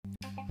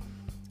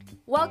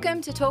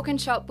Welcome to Talk and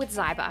Shop with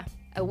Zyber,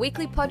 a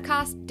weekly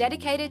podcast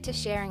dedicated to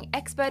sharing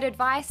expert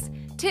advice,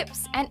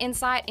 tips, and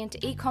insight into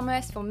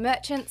e-commerce for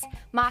merchants,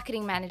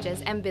 marketing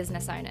managers, and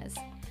business owners.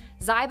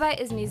 Zyber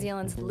is New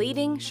Zealand's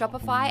leading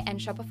Shopify and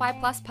Shopify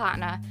Plus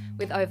partner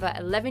with over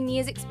 11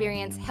 years'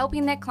 experience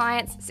helping their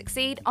clients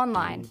succeed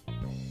online.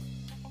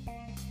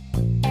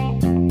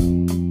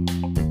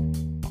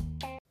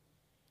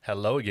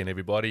 Hello again,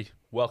 everybody.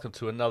 Welcome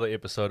to another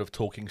episode of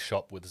Talking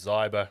Shop with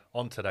Zyber.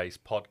 On today's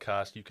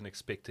podcast, you can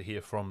expect to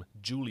hear from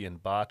Julian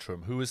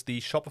Bartram, who is the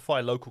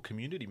Shopify local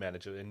community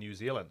manager in New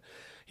Zealand.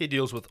 He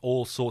deals with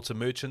all sorts of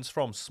merchants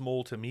from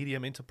small to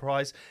medium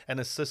enterprise and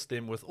assists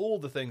them with all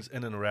the things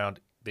in and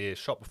around their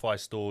Shopify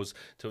stores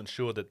to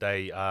ensure that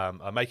they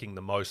are making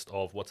the most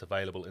of what's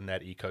available in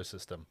that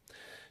ecosystem.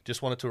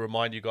 Just wanted to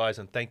remind you guys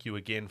and thank you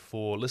again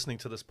for listening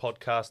to this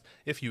podcast.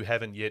 If you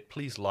haven't yet,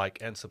 please like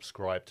and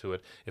subscribe to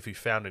it. If you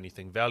found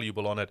anything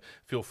valuable on it,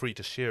 feel free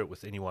to share it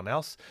with anyone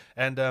else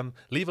and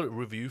leave a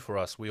review for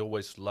us. We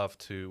always love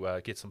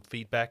to get some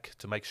feedback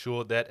to make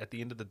sure that at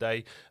the end of the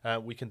day,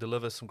 we can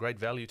deliver some great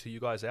value to you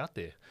guys out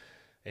there.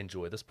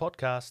 Enjoy this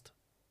podcast.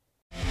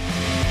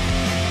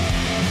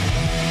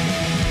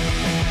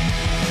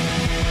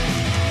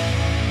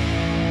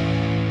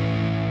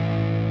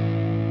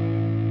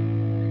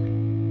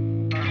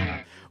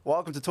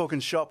 Welcome to Talk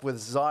and Shop with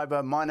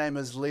Zyber. My name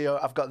is Leo.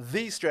 I've got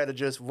the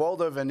strategist,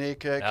 Waldo van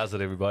Niekerk. How's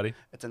it, everybody?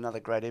 It's another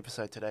great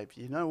episode today. But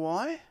you know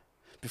why?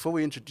 Before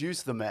we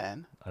introduce the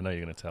man, I know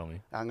you're going to tell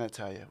me. I'm going to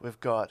tell you. We've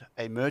got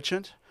a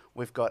merchant.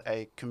 We've got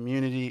a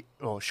community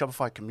or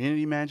Shopify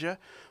community manager.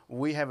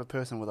 We have a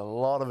person with a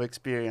lot of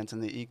experience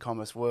in the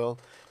e-commerce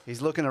world.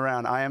 He's looking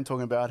around. I am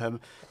talking about him.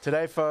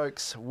 Today,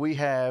 folks, we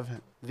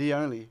have the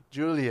only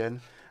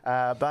Julian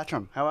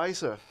Bartram. How are you,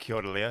 sir? Kia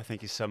ora, Leo.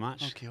 Thank you so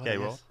much. Oh, kia ora, yeah,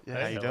 well, yes.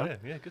 Yeah. how you doing?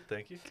 Yeah, good,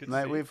 thank you. Good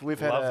Mate, to see you. we've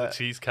had Love the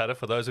cheese cutter.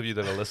 For those of you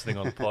that are listening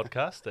on the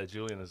podcast,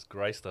 Julian has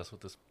graced us with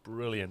this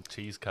brilliant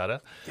cheese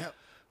cutter. Yep.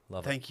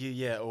 Love Thank you.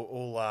 Yeah,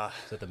 all it.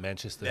 Is that the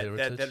Manchester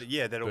heritage?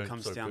 that all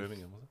comes down.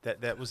 Birmingham, was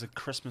it? That was a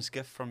Christmas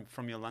gift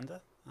from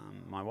Yolanda,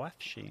 my wife.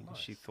 She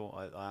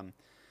thought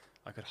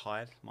I could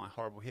hide my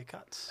horrible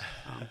haircuts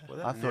with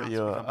it. I thought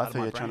you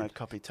were trying to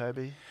copy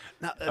Toby.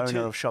 No,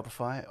 owner of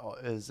Shopify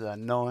is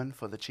known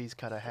for the cheese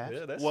cutter hat.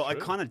 Yeah, that's well, true. I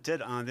kind of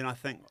did, and then I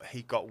think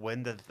he got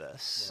wind of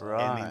this and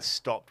Right. then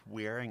stopped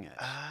wearing it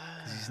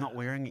because he's not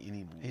wearing it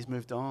anymore. He's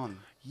moved on.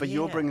 But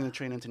you're Yeah. bringing the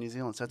trend into New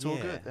Zealand, so that's all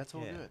Yeah, good. That's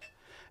all yeah. good.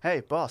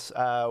 Hey, boss,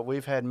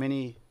 we've had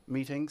many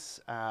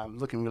meetings.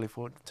 Looking really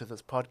forward to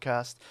this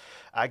podcast.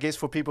 I guess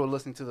for people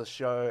listening to the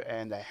show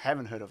and they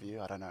haven't heard of you,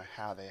 I don't know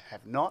how they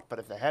have not, but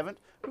if they haven't,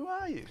 who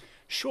are you?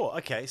 Sure.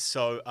 Okay.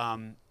 So,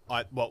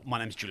 my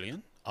name's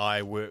Julian.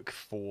 I work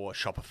for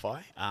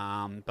Shopify,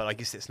 but I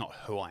guess that's not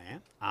who I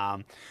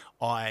am.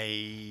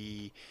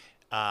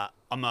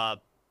 I'm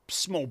a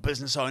small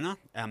business owner.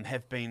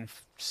 Have been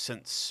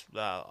since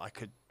I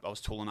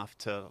was tall enough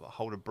to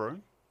hold a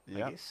broom.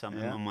 Yep, I guess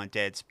yeah. in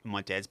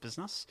my dad's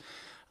business,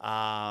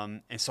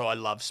 and so I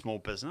love small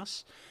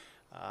business.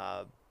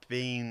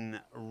 Been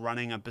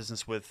running a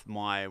business with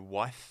my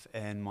wife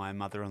and my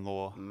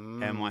mother-in-law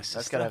and my sister.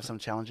 That's got to have some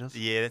challenges.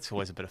 Yeah, that's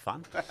always a bit of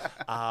fun.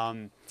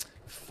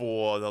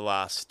 For the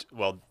last,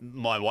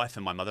 my wife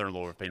and my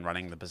mother-in-law have been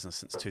running the business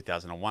since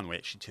 2001. We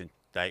actually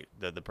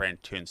the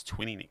brand turns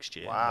 20 next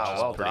year. Wow, which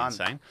is well pretty done.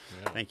 insane.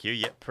 Yeah. Thank you.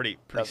 Yeah, pretty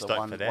That's a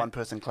stoked for that.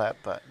 one-person clap,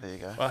 but there you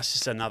go. Well, it's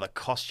just another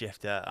cost you have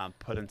to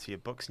put into your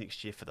books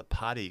next year for the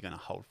party you're going to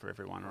hold for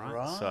everyone, right?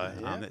 Right, So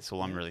yeah. That's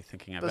all I'm really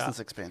thinking about. Business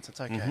expense,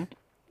 it's okay.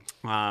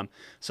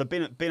 So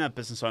been a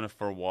business owner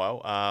for a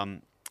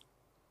while.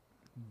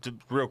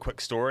 Real quick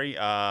story.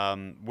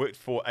 Worked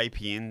for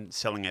APN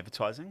selling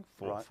advertising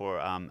for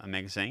a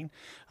magazine.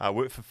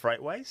 Worked for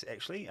Freightways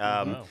actually.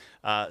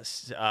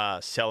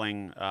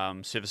 Selling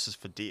services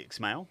for DX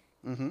Mail.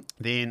 Mm-hmm.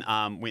 Then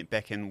went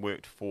back and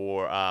worked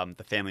for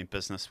the family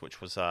business,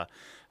 which was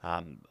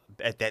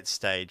at that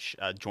stage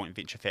a joint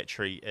venture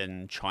factory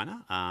in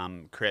China,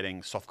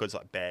 creating soft goods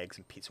like bags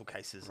and pencil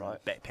cases and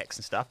backpacks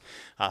and stuff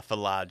for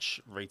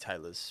large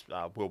retailers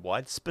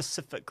worldwide,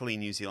 specifically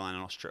New Zealand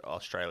and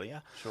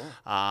Australia. Sure.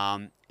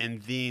 And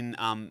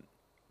then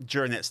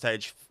during that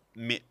stage,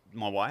 met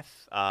my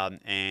wife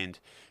and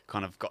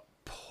kind of got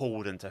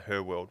pulled into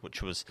her world,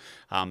 which was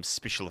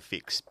special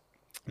effects,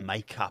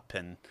 makeup,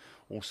 and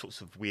all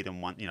sorts of weird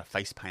and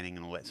face painting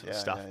and all that sort of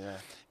stuff. Yeah.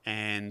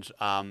 And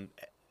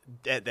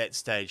at that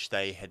stage,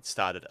 they had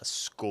started a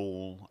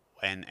school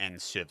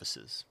and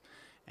services.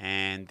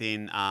 And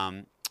then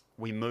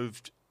we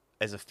moved,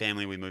 as a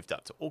family, we moved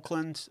up to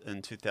Auckland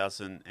in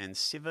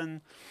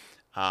 2007.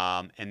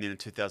 And then in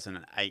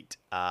 2008,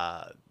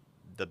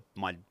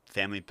 my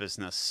family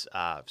business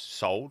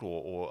sold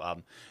or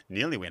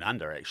nearly went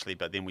under, actually.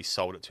 But then we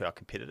sold it to our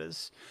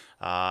competitors.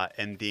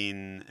 And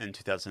then in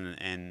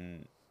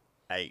 2008,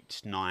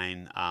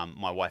 9,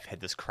 my wife had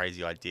this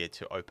crazy idea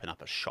to open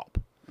up a shop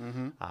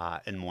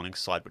in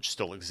Morningside, which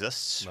still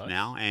exists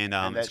now. And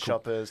that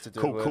shop is to do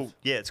with? Cool.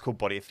 Yeah, it's called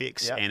Body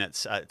FX, and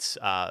it's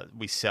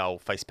we sell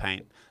face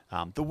paint.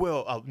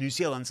 New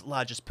Zealand's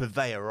largest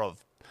purveyor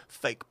of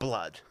fake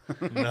blood.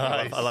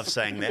 Nice. I love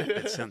saying that.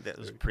 That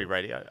was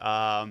pre-radio.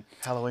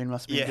 Halloween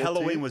must be good to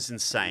Halloween you? was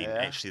insane Yeah.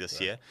 actually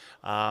this year.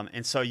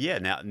 And so,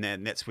 now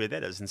that's where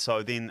that is. And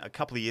so then a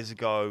couple of years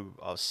ago,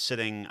 I was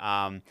sitting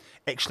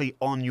actually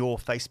on your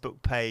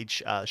Facebook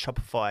page,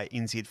 Shopify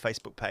NZ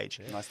Facebook page.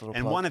 Nice little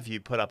and plug. one of you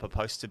put up a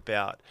post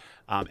about,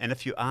 and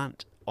if you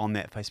aren't on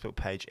that Facebook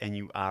page and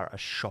you are a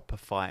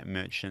Shopify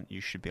merchant, you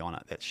should be on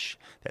it. That's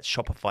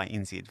Shopify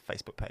NZ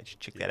Facebook page.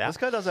 Check that out. This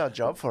guy does our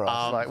job for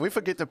us. Like we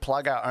forget to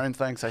plug our own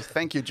thing. So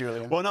thank you,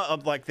 Julian. Well,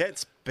 no, like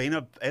that's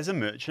been as a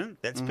merchant,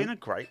 that's been a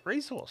great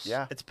resource.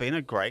 Yeah. It's been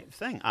a great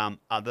thing.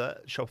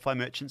 Other Shopify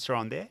merchants are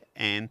on there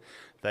and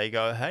they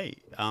go, hey,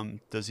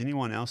 does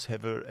anyone else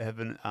have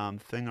a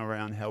thing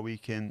around how we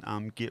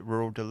can get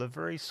rural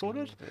delivery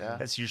sorted? Yeah.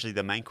 That's usually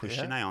the main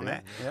question on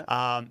yeah,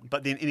 that.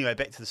 But then anyway,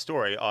 back to the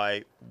story,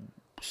 I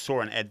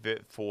saw an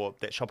advert for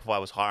that Shopify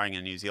was hiring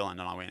in New Zealand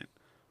and I went,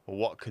 well,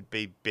 what could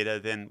be better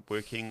than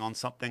working on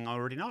something I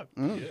already know?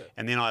 Yeah.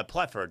 And then I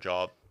applied for a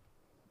job.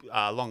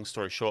 Long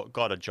story short,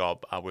 got a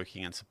job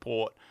working in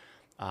support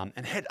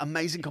and had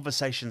amazing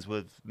conversations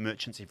with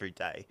merchants every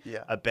day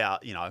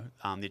about,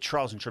 their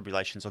trials and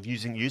tribulations of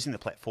using the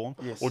platform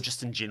Yes. or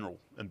just in general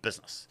in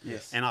business.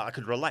 Yes. And I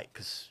could relate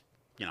because,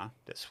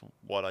 that's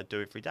what I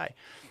do every day.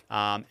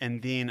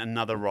 And then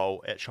another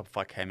role at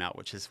Shopify came out,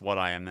 which is what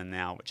I am in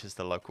now, which is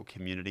the local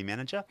community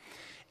manager.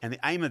 And the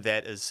aim of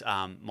that is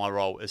my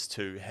role is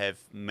to have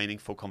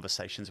meaningful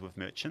conversations with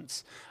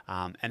merchants,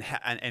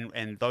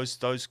 and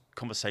those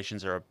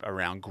conversations are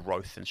around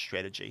growth and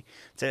strategy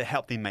to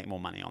help them make more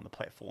money on the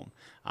platform.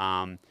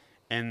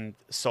 And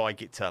so I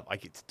get to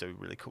do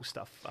really cool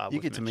stuff. You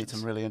with get to meet merchants.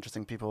 some really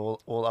interesting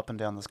people all up and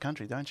down this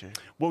country, don't you?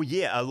 Well,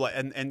 yeah,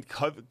 and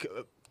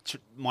COVID.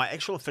 My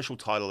actual official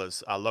title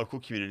is local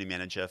community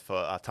manager for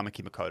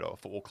Tamaki Makaurau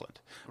for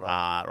Auckland.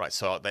 Right.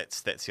 So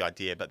that's the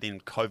idea. But then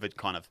COVID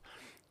kind of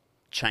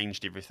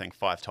changed everything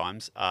 5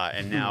 times,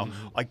 and now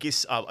I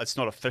guess it's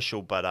not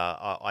official, but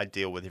I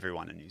deal with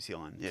everyone in New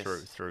Zealand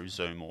through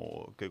Zoom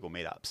or Google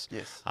Meetups.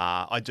 Yes.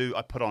 I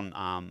put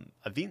on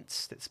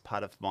events. That's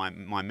part of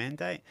my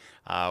mandate,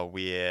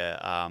 where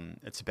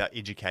it's about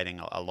educating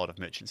a lot of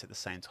merchants at the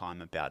same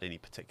time about any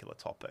particular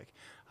topic.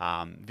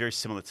 Very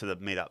similar to the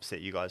meetups that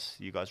you guys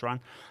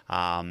run,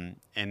 and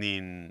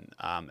then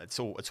it's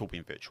all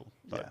been virtual.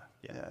 So,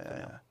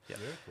 Yeah. Very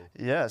cool.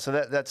 Yeah, so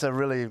that's a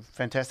really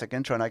fantastic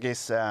intro, and I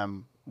guess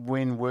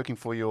when working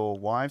for your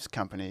wife's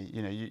company,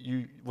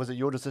 you was it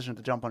your decision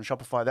to jump on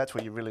Shopify? That's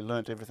where you really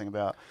learnt everything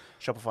about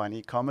Shopify and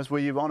e-commerce. Were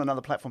you on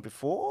another platform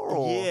before?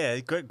 Or? Yeah,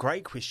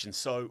 great question.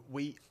 So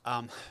we,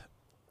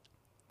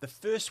 the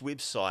first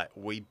website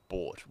we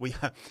bought,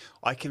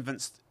 I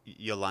convinced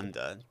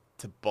Yolanda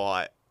to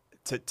buy.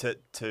 To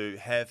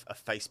have a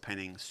face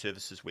painting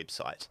services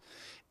website,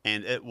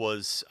 and it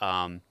was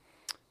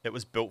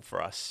built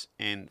for us.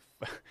 And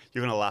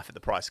you're going to laugh at the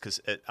price because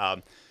it,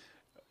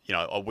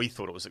 we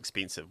thought it was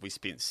expensive. We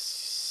spent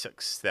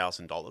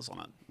 $6,000 on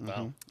it.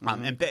 Wow. But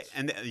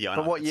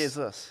what year is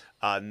this?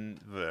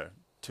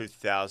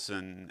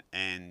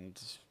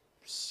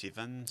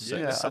 2007,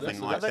 Yeah, something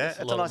that's- like that's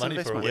that. a nice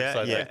investment.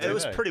 website. It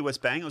was pretty whiz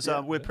bang. It was a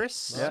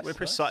WordPress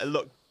WordPress site. It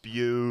looked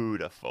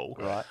beautiful.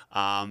 Right.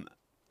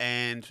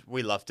 And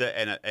we loved it,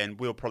 and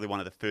we were probably one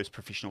of the first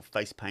professional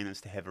face painters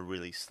to have a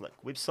really slick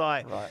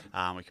website.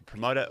 Right. We could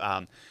promote it.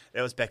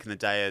 That was back in the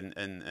day,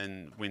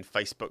 and when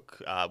Facebook,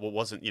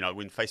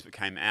 when Facebook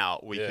came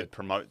out, we could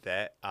promote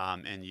that,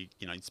 and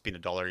you'd spend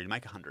 $1, you'd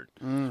make 100,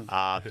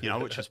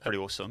 which was pretty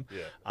awesome.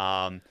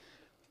 Yeah.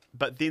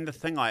 But then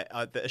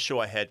the issue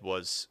I had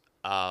was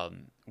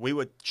we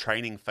were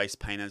training face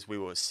painters, we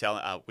were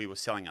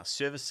selling our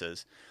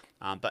services,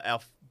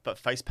 but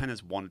face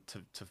painters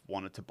wanted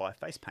to buy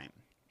face paint.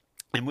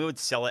 And we would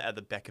sell it at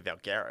the back of our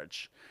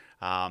garage.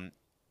 And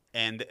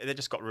that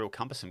just got real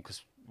cumbersome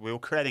because we were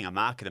creating a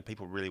market and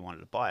people really wanted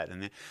to buy it.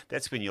 And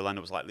that's when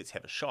Yolanda was like, let's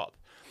have a shop.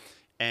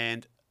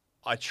 And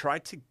I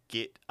tried to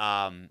get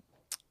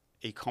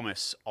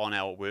e-commerce on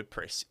our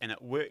WordPress and it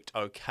worked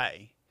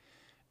okay.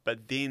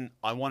 But then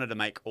I wanted to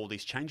make all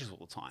these changes all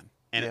the time.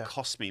 And it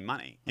cost me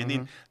money. And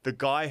then the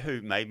guy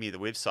who made me the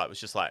website was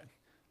just like,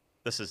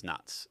 this is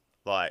nuts.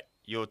 Like,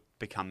 you're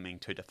becoming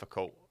too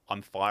difficult.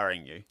 I'm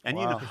firing you. And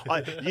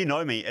you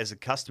know me as a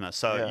customer,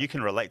 so you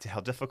can relate to how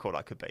difficult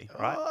I could be,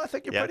 right? Oh, I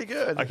think you're pretty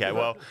good. Okay,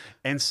 well,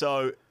 and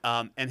so,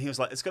 and he was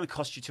like, it's going to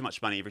cost you too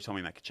much money every time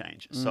we make a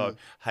change. So,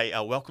 hey,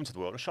 welcome to the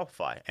world of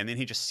Shopify. And then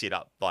he just set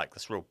up like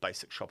this real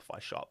basic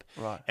Shopify shop.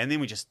 Right. And then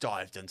we just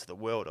dived into the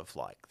world of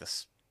like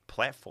this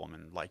platform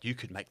and like you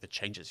could make the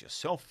changes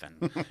yourself.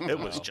 And it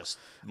was just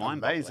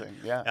mind-boggling. Amazing,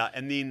 yeah.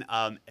 And then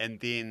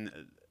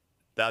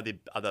the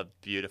other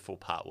beautiful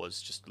part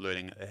was just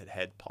learning it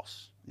had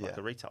POS. Like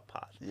the retail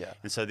part. Yeah.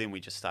 And so then we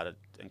just started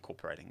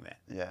incorporating that.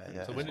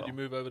 Yeah. So when did you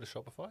move over to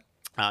Shopify?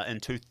 In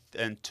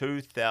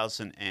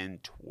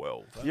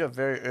 2012. You're a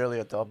very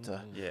early adopter.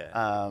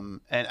 Yeah.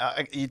 And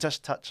you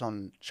just touched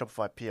on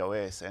Shopify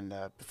POS, and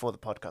before the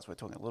podcast, we are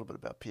talking a little bit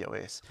about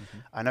POS.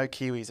 I know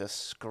Kiwis are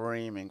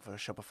screaming for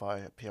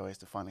Shopify POS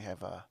to finally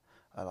have a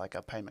like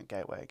a payment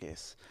gateway, I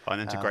guess. An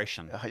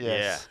integration.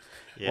 Yes.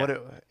 Yeah.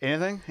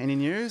 Anything? Any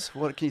news?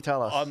 What can you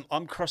tell us?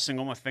 I'm crossing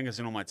all my fingers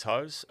and all my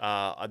toes.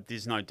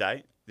 There's no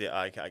date.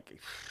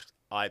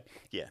 I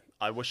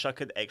wish I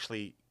could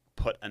actually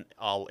put an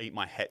 "I'll eat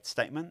my hat"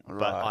 statement,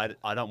 but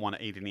I don't want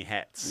to eat any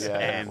hats. Yeah,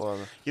 and well,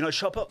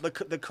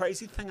 the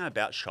crazy thing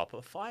about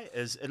Shopify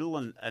is it'll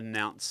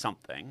announce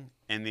something,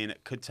 and then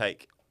it could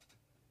take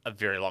a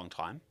very long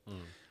time,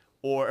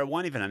 or it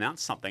won't even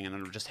announce something and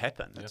it'll just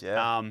happen.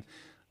 Yeah.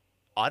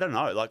 I don't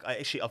know. Like,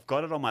 I've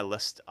got it on my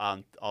list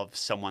of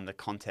someone to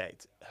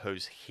contact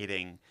who's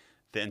heading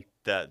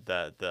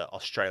the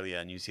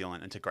Australia New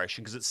Zealand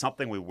integration, because it's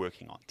something we're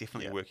working on,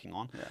 definitely working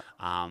on. Yeah.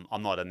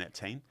 I'm not in that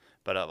team,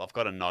 but I've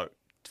got a note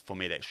for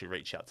me to actually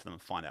reach out to them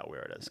and find out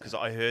where it is, because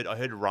I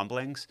heard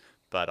rumblings,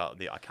 but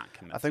I can't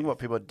commit. I think what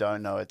people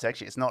don't know,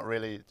 it's not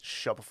really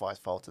Shopify's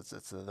fault.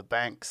 It's the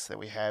banks that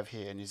we have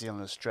here in New Zealand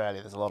and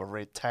Australia. There's a lot of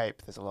red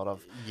tape. There's a lot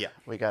of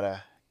we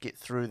gotta get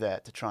through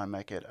that to try and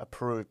make it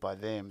approved by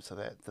them so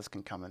that this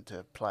can come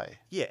into play.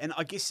 Yeah, and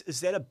I guess,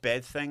 is that a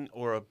bad thing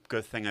or a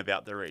good thing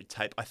about the red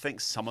tape? I think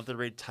some of the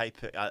red tape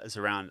is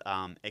around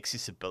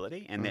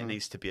accessibility, and that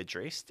needs to be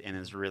addressed, and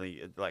is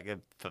really, like,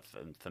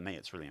 for me,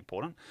 it's really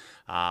important.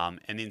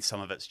 And then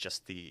some of it's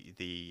just the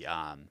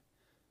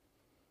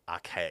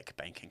archaic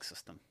banking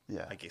system.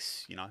 Yeah. I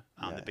guess,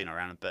 they've been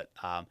around a bit,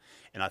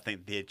 and I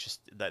think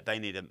they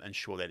need to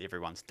ensure that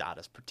everyone's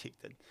data is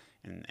protected,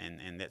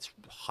 and that's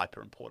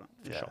hyper important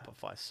for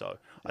Shopify. So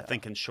I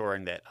think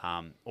ensuring that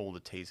all the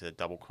T's are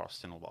double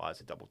crossed and all the I's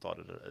are double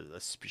dotted,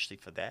 especially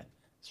for that,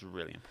 is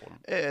really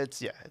important. It's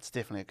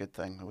definitely a good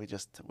thing. We're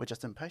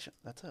just impatient.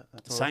 That's it.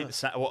 That's all it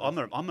is.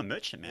 Well, I'm a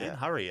merchant, man.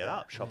 Hurry it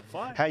up,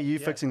 Shopify. How are you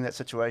fixing that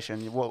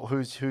situation?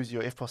 Who's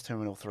your EFTPOS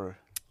terminal through?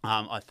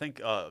 I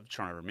think I'm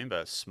trying to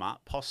remember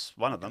SmartPOS,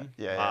 one of them.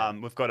 Yeah.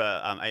 We've got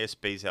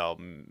ASB's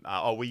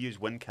we use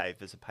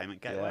WinCave as a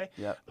payment gateway.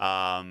 Yeah.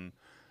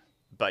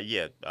 But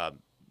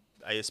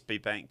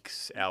ASB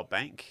Bank's our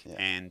bank,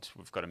 and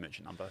we've got a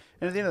merchant number.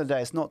 And at the end of the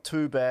day, it's not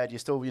too bad. You're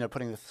still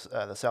putting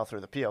the sale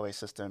through the POS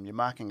system. You're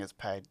marking as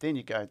paid. Then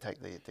you go and take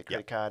the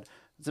credit card,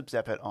 zip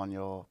zap it on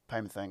your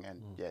payment thing,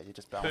 and you're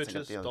just balancing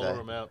Purchase, at the end of the dollar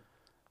day. amount,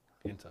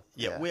 enter.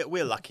 Yeah,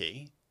 we're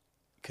lucky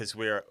because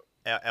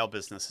our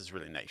business is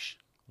really niche.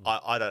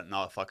 I don't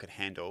know if I could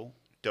handle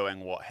doing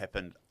what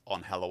happened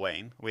on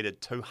Halloween. We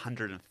did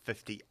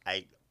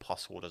 258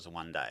 POS orders in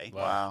one day.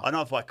 Wow. I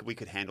don't know if we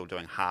could handle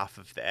doing half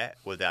of that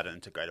without an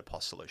integrated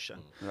POS solution.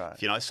 Right.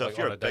 So Like if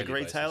you're on a a big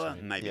daily basis, retailer, I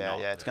mean. maybe Yeah, not.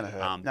 yeah, it's going to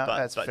hurt. No,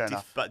 that's fair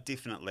enough. But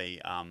definitely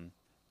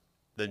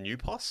the new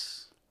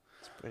POS.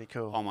 It's pretty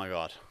cool. Oh my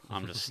God,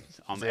 I'm Is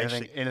there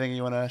anything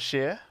you want to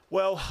share?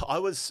 Well, I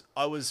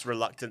was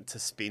reluctant to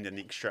spend an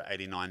extra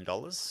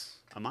 $89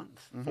 a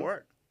month for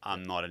it.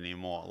 I'm not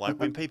anymore. Like,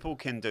 when people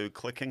can do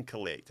click and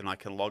collect, and I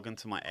can log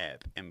into my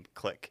app and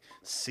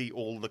see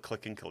all the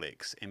click and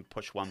collects, and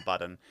push one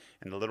button,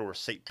 and the little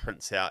receipt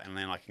prints out, and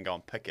then I can go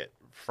and pick it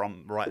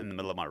from right in the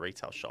middle of my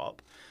retail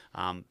shop.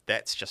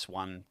 That's just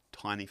one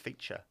tiny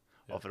feature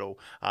of it all.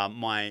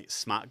 My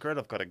smart grid,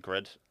 I've got a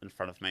grid in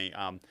front of me.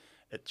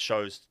 It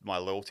shows my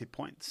loyalty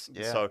points.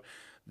 Yeah. So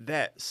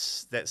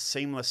that's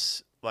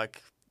seamless.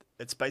 Like,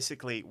 it's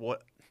basically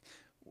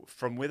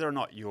from whether or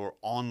not you're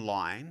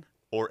online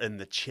or in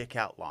the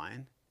checkout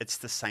line, it's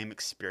the same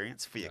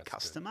experience for your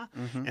customer.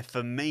 And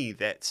for me,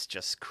 that's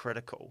just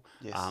critical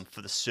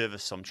for the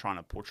service I'm trying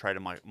to portray to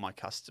my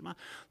customer.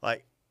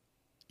 Like,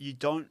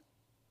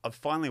 I've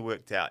finally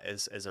worked out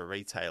as a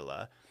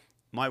retailer,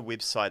 my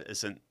website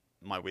isn't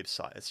my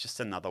website. It's just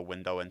another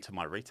window into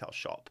my retail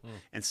shop.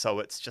 And so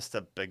it's just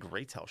a big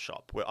retail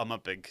shop where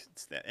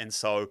and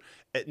so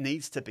it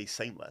needs to be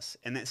seamless.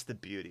 And that's the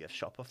beauty of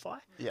Shopify.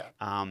 Yeah.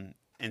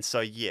 And so,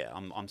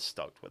 I'm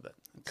stoked with it.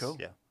 Cool.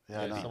 Yeah.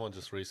 Yeah, no. Someone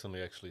just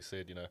recently actually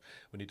said,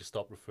 we need to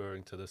stop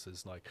referring to this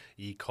as like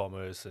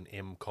e-commerce and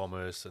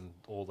m-commerce and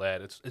all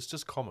that. It's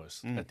just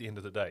commerce at the end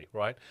of the day,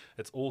 right?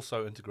 It's all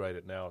so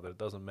integrated now that it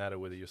doesn't matter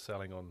whether you're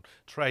selling on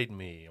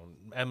TradeMe, on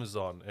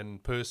Amazon, in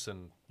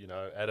person,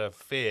 at a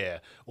fair,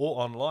 or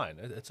online.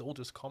 It's all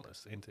just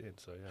commerce end to end.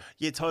 So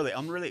Yeah, totally.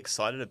 I'm really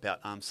excited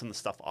about some of the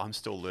stuff I'm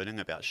still learning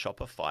about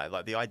Shopify.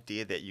 Like the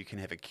idea that you can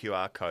have a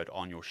QR code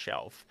on your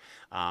shelf.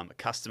 A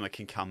customer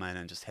can come in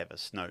and just have a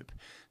snoop,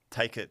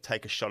 take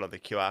a shot of the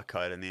QR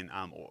code, and then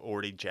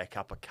already jack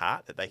up a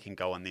cart that they can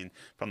go and then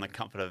from the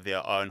comfort of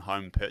their own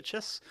home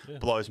purchase.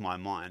 Blows my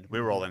mind.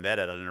 We're rolling that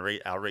out in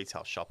our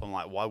retail shop. I'm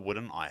like, why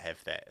wouldn't I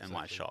have that in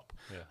my shop?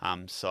 Yeah.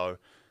 So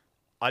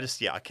I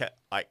just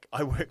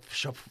I work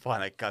for Shopify,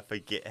 and I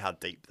forget how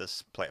deep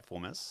this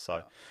platform is.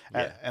 So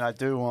And I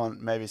do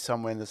want maybe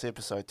somewhere in this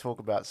episode talk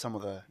about some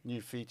of the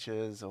new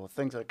features or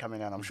things that are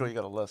coming out. I'm sure you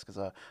got a list, because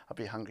I'd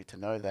be hungry to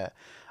know that.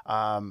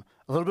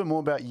 A little bit more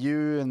about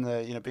you and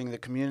the being the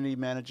community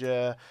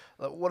manager.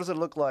 What does it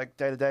look like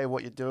day to day?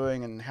 What you're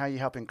doing and how you're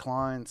helping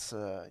clients?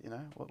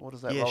 What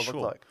does that role look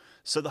like?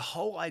 So the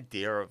whole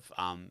idea of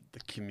the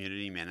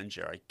community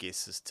manager, I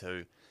guess, is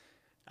to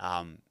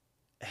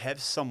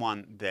have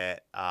someone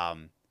that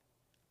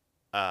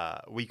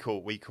we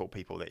call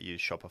people that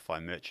use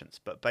Shopify merchants,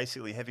 but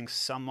basically having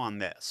someone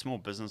that small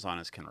business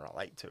owners can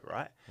relate to,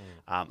 right?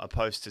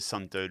 Opposed to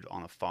some dude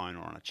on a phone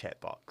or on a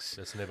chat box.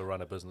 That's never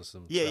run a business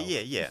themselves.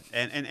 Yeah.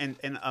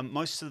 And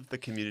most of the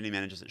community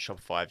managers at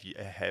Shopify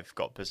have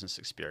got business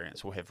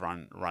experience or have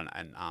run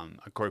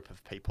a group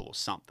of people or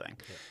something,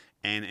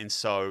 and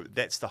so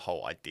that's the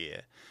whole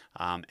idea.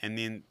 And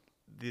then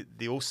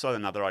the also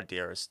another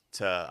idea is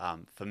to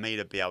for me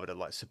to be able to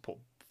like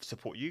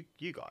support you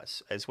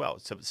guys as well,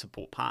 to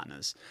support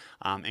partners,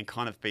 and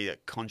kind of be a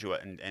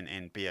conduit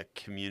and be a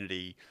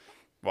community.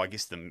 Well, I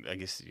guess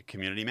the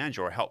community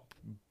manager, or help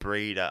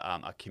breed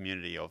a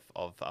community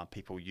of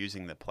people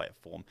using the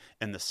platform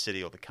in the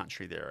city or the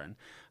country they're in.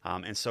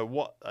 And so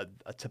what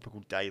a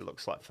typical day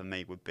looks like for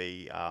me would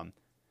be,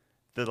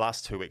 the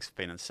last 2 weeks have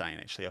been insane.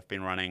 Actually, I've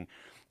been running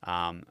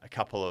a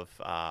couple of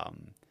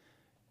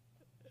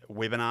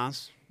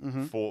webinars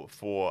for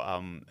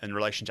in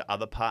relation to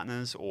other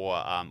partners or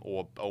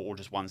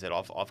just ones that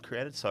I've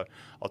created. So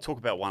I'll talk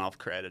about one I've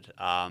created.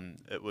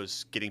 It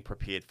was getting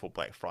prepared for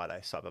Black Friday,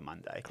 Cyber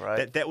Monday.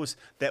 Great. That was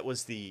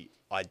the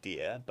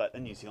idea, but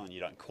in New Zealand you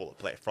don't call it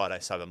Black Friday,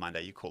 Cyber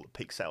Monday. You call it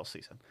peak sales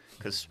season,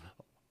 because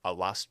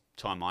last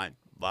Black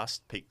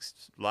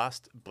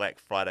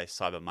Friday,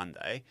 Cyber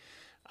Monday,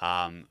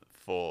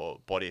 for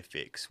Body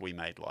Effects, we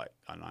made like,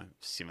 I don't know,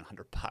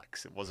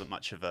 $700. It wasn't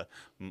much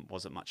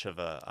of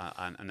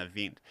an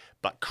event,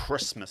 but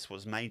Christmas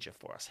was major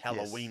for us.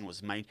 Halloween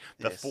was made.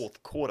 The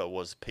fourth quarter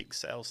was peak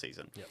sales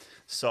season. Yep.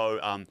 So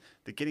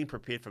the getting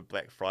prepared for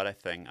Black Friday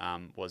thing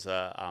was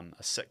a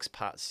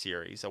 6-part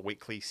series, a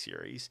weekly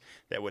series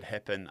that would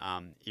happen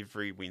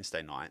every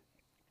Wednesday night.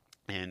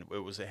 And we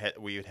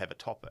would have a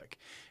topic,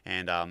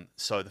 and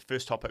so the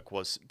first topic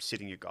was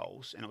setting your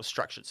goals, and it was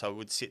structured. So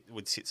we'd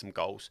set some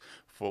goals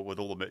with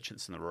all the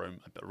merchants in the room,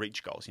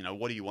 reach goals. You know,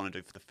 what do you want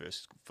to do for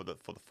the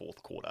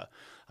fourth quarter,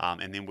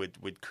 and then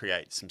we'd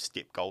create some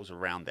step goals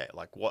around that.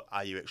 Like, what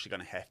are you actually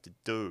going to have to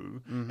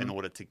do in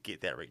order to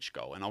get that reach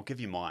goal? And I'll give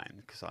you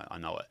mine because I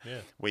know it.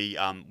 Yeah.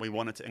 We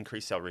wanted to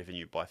increase our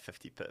revenue by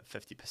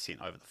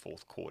 50% over the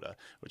fourth quarter,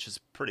 which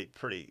is pretty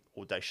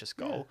audacious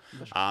goal.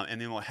 Yeah,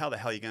 and then, well, how the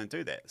hell are you going to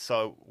do that?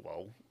 So,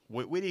 well,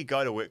 where do you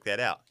go to work that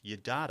out? Your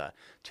data.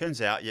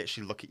 Turns out you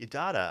actually look at your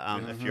data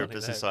if you're a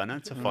business owner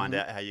to find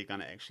out how you're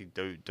going to actually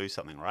do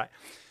something, right?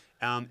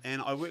 And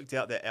I worked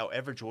out that our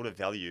average order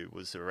value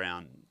was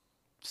around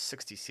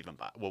 $67.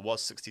 Well,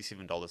 was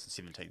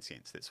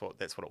 $67.17. That's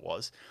what it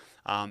was.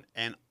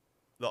 And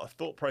the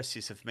thought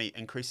process of me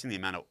increasing the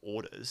amount of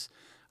orders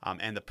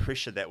and the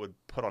pressure that would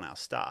put on our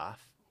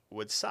staff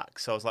would suck.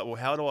 So I was like, well,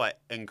 how do I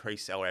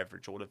increase our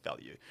average order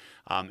value?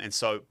 And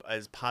so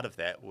as part of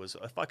that was,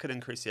 if I could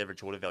increase the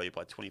average order value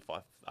by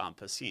 25%,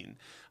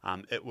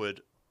 it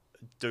would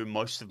do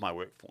most of my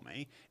work for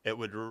me. It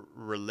would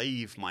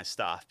relieve my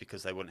staff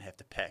because they wouldn't have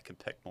to pack and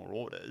pick more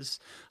orders.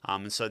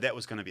 And so that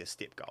was going to be a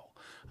step goal.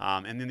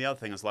 And then the other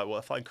thing is like, well,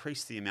 if I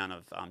increase the amount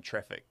of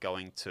traffic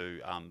going to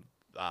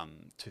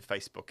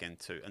Facebook and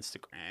to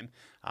Instagram,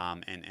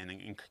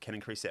 and can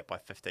increase that by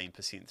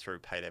 15% through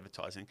paid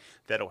advertising,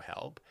 that'll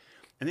help.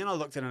 And then I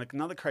looked at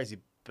another crazy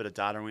bit of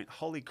data and went,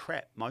 holy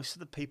crap, most of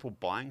the people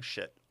buying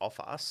shit off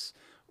us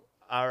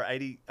are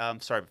 80,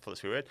 sorry before the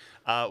swear word,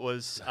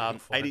 was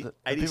 80, the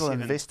 87, people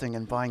investing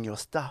in buying your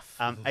stuff.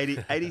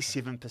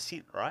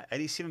 87%, right?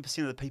 87%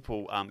 of the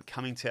people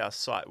coming to our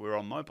site were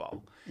on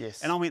mobile.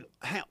 Yes. And I went,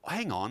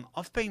 hang on,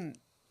 I've been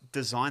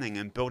designing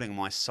and building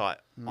my site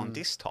on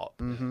desktop.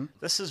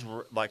 This is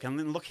like, and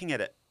then looking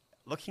at it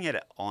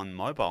on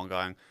mobile and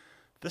going,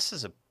 this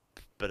is a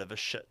bit of a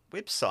shit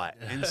website.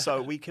 And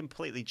so we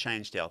completely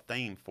changed our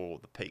theme for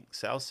the peak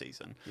sales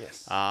season.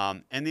 Yes.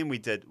 And then we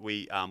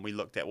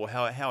looked at, well,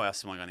 how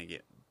else am I going to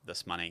get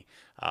this money?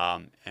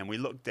 And we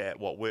looked at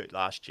what worked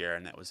last year,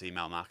 and that was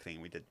email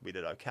marketing. We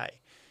did okay.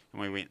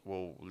 And we went,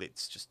 well,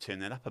 let's just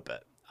turn that up a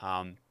bit.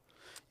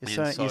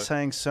 You're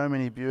saying so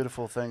many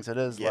beautiful things. It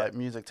is like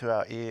music to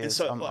our ears.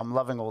 So, I'm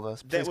loving all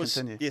this. Please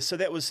continue. Yeah, so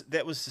that was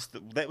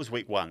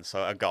week one. So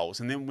our goals,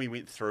 and then we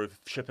went through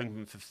shipping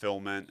and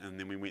fulfillment, and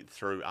then we went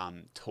through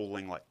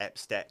tooling like app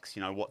stacks.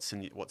 You know, what's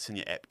in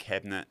your app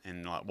cabinet,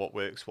 and like what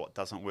works, what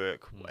doesn't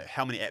work.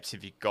 How many apps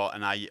have you got,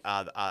 and are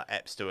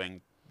apps doing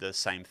the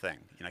same thing?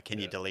 You know, can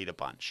you delete a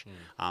bunch?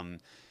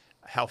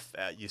 How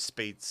your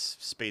speed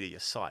of your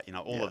site, you know,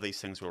 all of these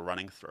things we're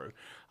running through,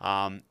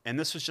 and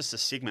this was just a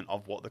segment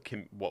of what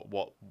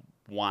what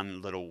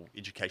one little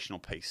educational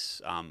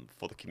piece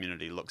for the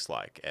community looks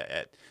like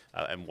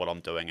and what I'm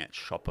doing at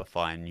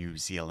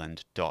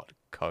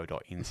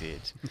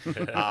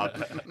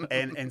shopifynewzealand.co.nz.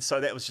 And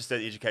so that was just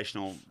an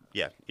educational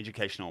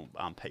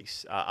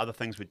piece. Other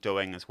things we're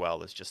doing as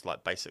well is just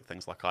like basic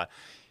things like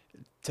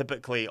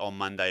Typically on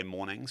Monday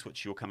mornings,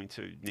 which you're coming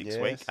to next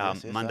Yes, week,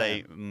 yes, I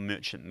Monday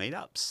merchant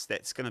meetups.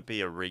 That's going to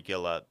be a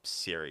regular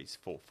series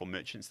for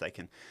merchants. They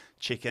can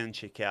check in,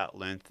 check out,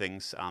 learn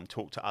things,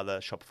 talk to other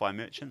Shopify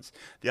merchants.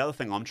 The other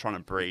thing I'm trying to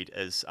breed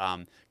is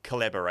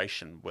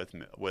collaboration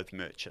with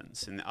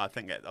merchants, and I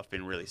think that I've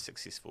been really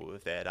successful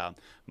with that.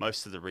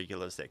 Most of the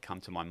regulars that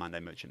come to my Monday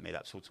merchant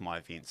meetups or to my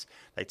events,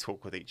 they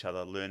talk with each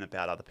other, learn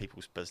about other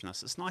people's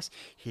business. It's nice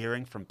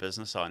hearing from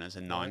business owners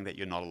and knowing that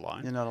you're not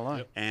alone. You're not alone.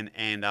 Yep.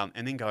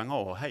 And then going,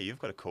 oh, well, hey, you've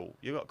got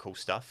cool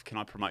stuff. Can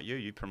I promote you?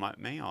 You promote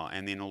me. Oh,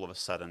 and then all of a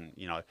sudden,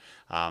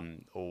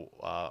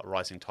 all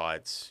rising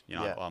tides,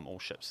 all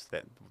ships.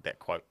 That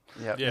quote,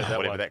 Yep. Yeah, that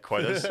whatever one. that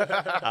quote is.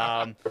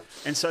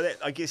 And so that,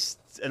 I guess,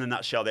 in a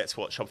nutshell, that's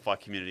what Shopify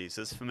Communities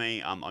is for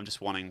me. I'm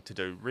just wanting to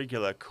do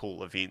regular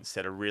cool events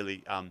that are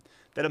really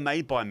that are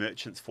made by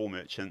merchants for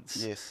merchants.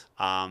 Yes.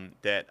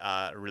 That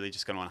are really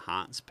just going to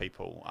enhance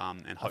people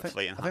and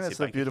hopefully enhance I think that's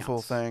their the bank beautiful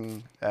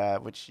accounts.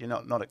 thing, which you're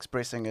not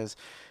expressing, is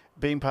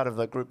being part of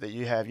the group that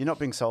you have. You're not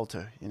being sold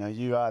to.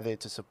 You are there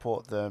to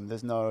support them.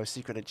 There's no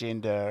secret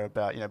agenda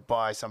about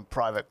buy some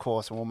private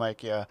course and we'll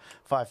make you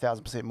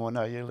 5,000% more.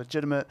 No, you're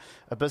legitimate,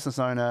 a business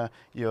owner.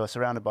 You're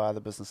surrounded by other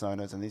business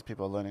owners, and these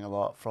people are learning a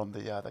lot from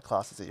the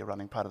classes that you're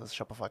running, part of the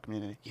Shopify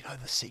community.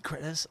 The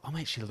secret is I'm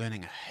actually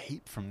learning a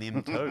heap from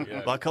them too.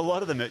 Yeah. Like a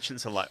lot of the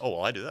merchants are like, oh,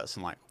 well, I do this.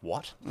 I'm like,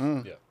 what?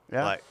 Yeah.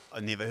 Yeah. Like I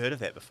never heard of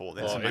that before.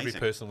 That's Every amazing.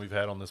 person we've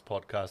had on this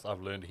podcast,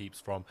 I've learned heaps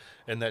from.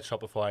 In that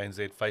Shopify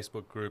NZ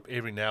Facebook group,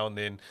 every now and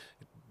then,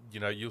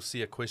 you'll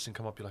see a question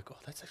come up. You're like, oh,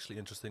 that's actually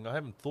interesting. I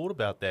haven't thought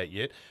about that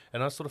yet.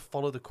 And I sort of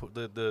follow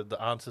the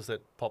answers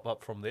that pop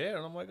up from there.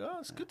 And I'm like, oh,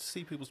 it's good to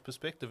see people's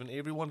perspective. And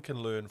everyone can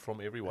learn from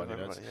everyone.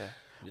 Everybody, It's-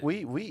 yeah.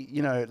 We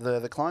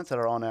the clients that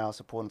are on our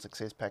support and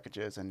success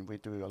packages, and we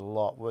do a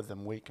lot with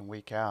them week in,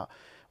 week out,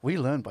 we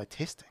learn by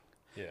testing.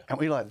 Yeah. And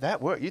we like,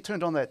 that worked. You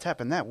turned on that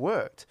tap and that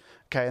worked.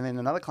 Okay, and then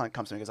another client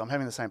comes to me and goes, I'm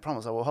having the same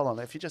problem. I say, well, hold on.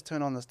 If you just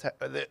turn on this tap,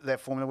 that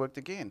formula worked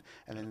again.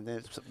 And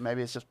then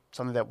maybe it's just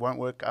something that won't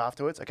work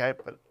afterwards. Okay,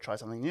 but try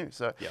something new.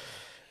 So Yep.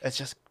 it's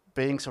just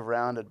being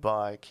surrounded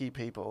by key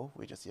people.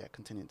 We just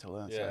continue to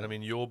learn. Yeah, So and I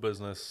mean, your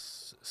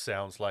business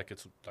sounds like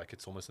it's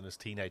almost in its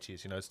teenage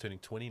years. It's turning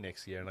 20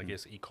 next year, and I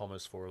guess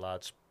e-commerce for a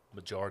large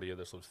majority of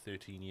the sort of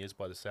 13 years,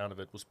 by the sound of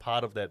it, was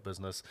part of that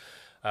business.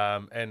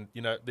 And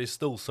there's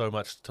still so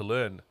much to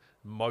learn.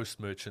 Most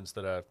merchants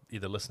that are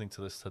either listening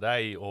to this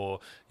today or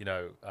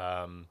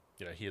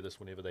hear this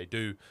whenever they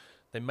do,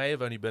 they may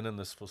have only been in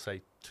this for,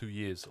 say, 2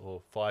 years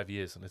or 5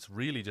 years, and it's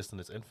really just in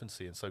its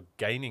infancy. And so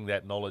gaining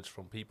that knowledge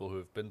from people who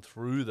have been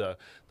through the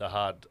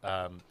hard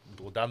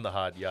or done the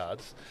hard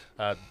yards,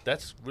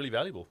 that's really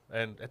valuable.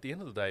 And at the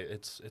end of the day,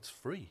 it's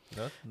free.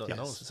 No yes.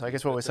 one's- So I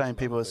guess what we're that's saying,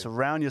 people, another is thing.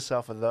 surround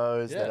yourself with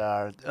those that Yeah.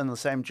 are in the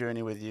same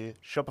journey with you.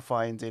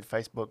 Shopify NZ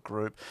Facebook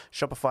group,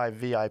 Shopify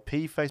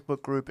VIP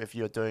Facebook group. If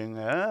you're doing,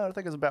 I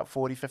think it's about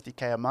 40,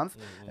 50K a month.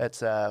 Mm-hmm. It's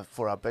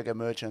for our bigger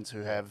merchants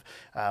who have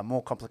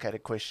more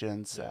complicated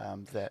questions.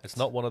 That It's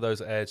not one of those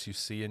ads you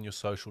see in your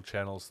social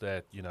channels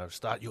that,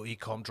 start your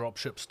e-com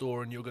dropship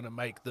store and you're going to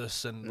make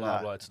this and blah,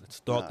 No. blah.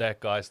 It's not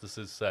that, guys. This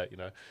is,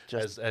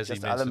 Just- as he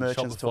just other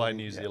mentioned, merchants talking,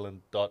 yeah.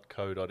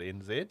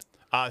 shopifynewzealand.co.nz.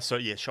 So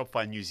yeah,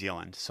 Shopify New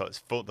Zealand. So it's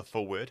the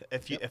full word.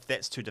 If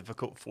that's too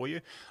difficult for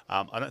you,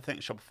 I don't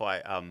think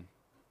Shopify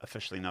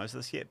officially knows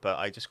this yet, but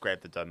I just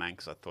grabbed the domain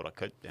because I thought I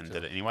could and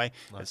did it anyway.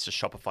 Nice. It's just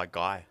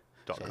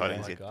shopifyguy.co.nz.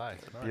 My guy.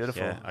 Nice.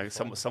 Beautiful. Yeah,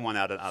 someone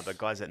out at the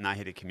guys at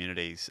Ngāhere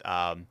Communities.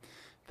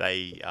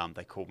 They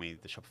called me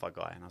the Shopify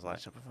guy, and I was like,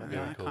 Shopify yeah,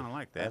 guy. I kind of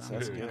like that. That's I'm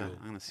good.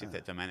 gonna see if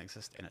that domain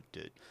exists, and it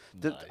did.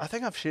 Nice. I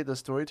think I've shared this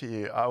story to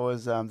you. I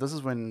was this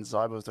is when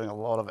Zyber was doing a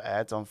lot of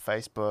ads on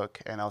Facebook,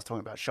 and I was talking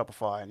about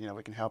Shopify, and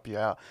we can help you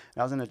out.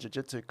 And I was in a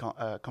jiu-jitsu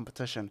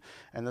competition,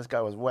 and this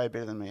guy was way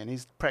better than me, and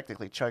he's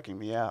practically choking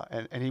me out.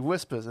 And he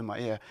whispers in my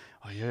ear,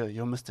 "Oh yeah,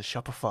 you're Mr.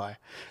 Shopify,"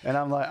 and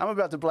I'm like, I'm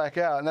about to black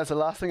out, and that's the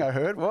last thing I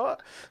heard.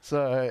 What?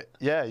 So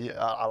yeah,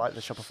 I like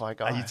the Shopify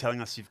guy. Are you telling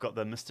us you've got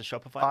the Mr.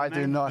 Shopify? I do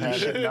domain? not You have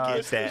should it, no.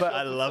 get that. But-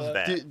 I love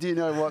that. Do you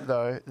know what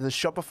though? The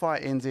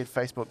Shopify NZ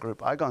Facebook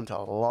group, I got into a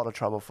lot of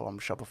trouble from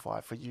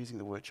Shopify for using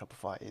the word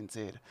Shopify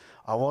NZ.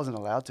 I wasn't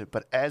allowed to,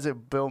 but as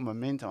it built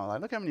momentum, I'm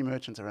like, look how many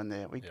merchants are in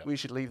there. We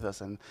should leave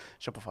this. And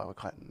Shopify were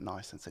quite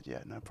nice and said, yeah,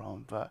 no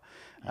problem. But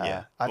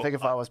Yeah. I Well, think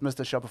if I was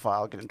Mr. Shopify,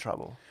 I'll get in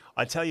trouble.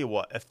 I tell you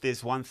what, if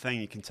there's one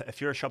thing you can, if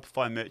you're a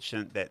Shopify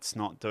merchant that's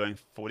not doing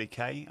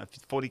 40K,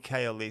 if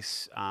 40K or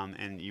less,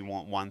 and you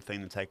want one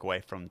thing to take away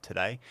from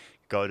today,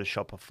 go to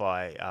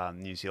Shopify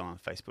New Zealand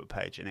Facebook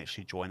page and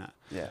actually join it.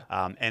 Yeah.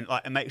 And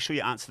make sure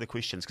you answer the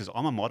questions because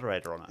I'm a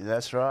moderator on it.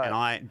 That's right. And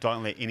I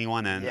don't let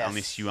anyone in Yes.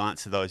 unless you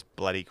answer those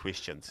bloody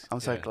questions. I'm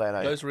so glad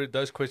I...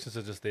 Those questions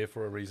are just there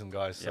for a reason,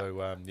 guys.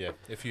 So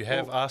if you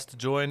have asked to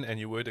join and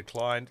you were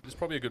declined, there's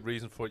probably a good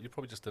reason for it. You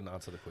probably just didn't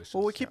answer the questions.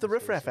 Well, we keep the It's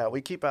very riffraff out.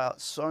 We keep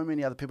out so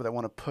many other people that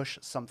want to push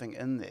something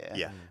in there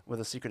Yeah. with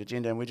a secret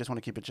agenda, and we just want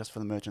to keep it just for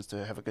the merchants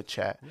to have a good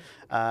chat.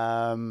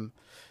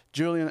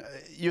 Julian,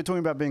 you're talking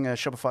about being a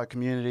Shopify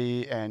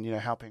community and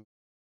helping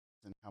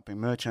and helping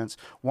merchants.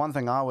 One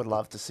thing I would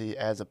love to see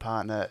as a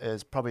partner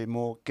is probably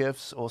more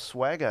gifts or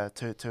swagger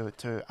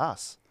to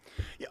us.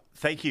 Yeah,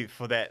 thank you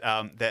for that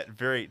that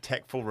very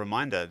tactful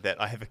reminder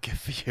that I have a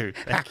gift for you.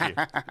 Thank you.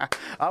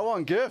 I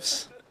want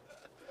gifts.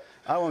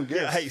 I want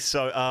gifts. Yeah, hey,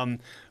 so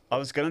I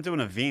was going to do an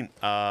event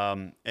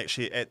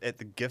actually at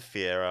the gift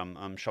fair.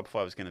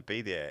 Shopify was going to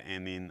be there,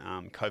 and then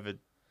COVID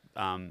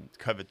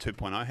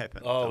 2.0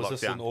 happened. Oh, the was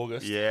this lockdown. in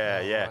August? Yeah,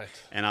 Oh, yeah. right.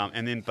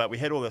 And then but we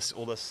had all this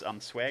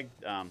swag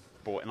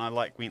bought, and I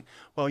went,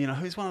 well,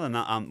 who's one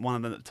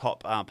of the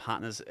top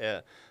partners,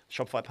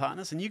 Shopify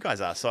partners, and you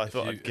guys are. So I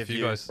thought I'd give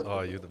you. Guys,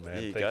 oh, you're the man.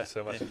 There you Thank go. you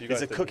so much. If you There's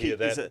guys a didn't cookie. hear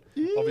that,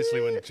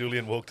 obviously when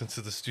Julian walked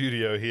into the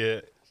studio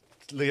here,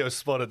 Leo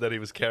spotted that he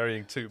was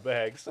carrying 2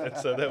 bags, and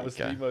so that was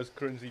the most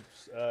cringy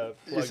plug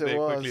Yes, it there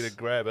was. quickly to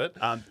grab it.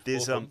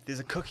 Awesome. There's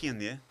a cookie in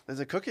there.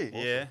 There's a cookie.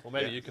 Yeah. Well,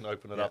 maybe yeah. you can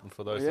open it Yeah. up, and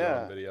for those that are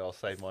Yeah. on video, I'll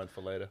save mine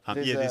for later.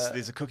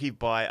 There's a cookie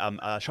by a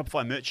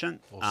Shopify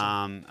merchant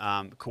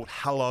called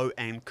Hello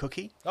and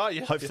Cookie. Oh,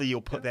 yeah. Hopefully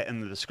you'll put that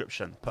in the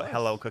description. Put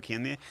Hello Cookie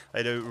in there.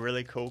 They do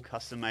really cool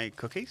custom-made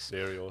cookies.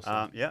 Very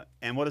awesome. Yeah.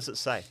 And what does it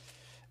say?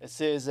 It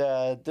says,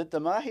 did the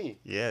mahi.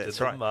 Yeah, that's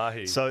the right.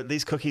 mahi. So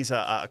these cookies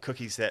are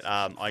cookies that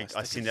I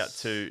stickers. send out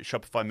to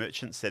Shopify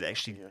merchants that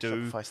actually Yeah,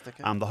 do Shopify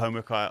sticker. the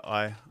homework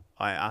I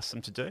asked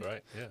them to do.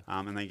 Right, yeah.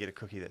 And they get a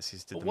cookie that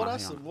says did the What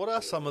mahi are on it. what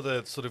are some of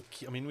the sort of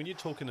key, I mean, when you're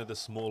talking to the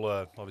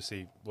smaller,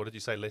 obviously, what did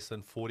you say, less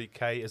than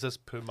 40K? Is this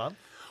per month?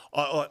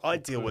 I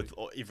deal with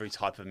every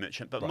type of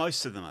merchant, but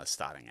most of them are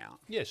starting out.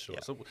 Yeah, sure.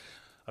 Yeah. So,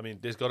 I mean,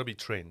 there's got to be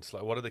trends.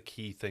 Like, what are the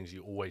key things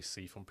you always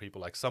see from people?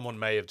 Like, someone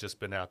may have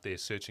just been out there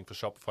searching for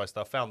Shopify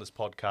stuff, found this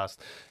podcast,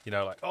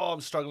 like, oh,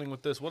 I'm struggling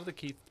with this. What are the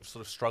key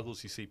sort of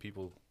struggles you see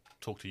people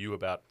talk to you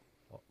about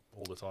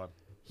all the time?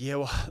 Yeah,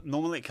 well,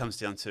 normally it comes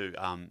down to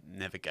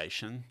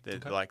navigation.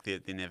 Like their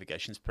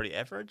navigation's pretty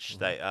average.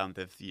 Mm-hmm.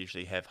 They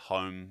usually have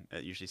home.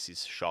 It usually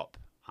says shop.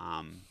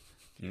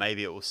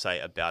 Maybe it will say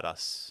about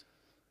us,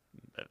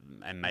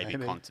 and maybe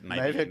Maybe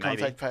maybe a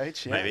contact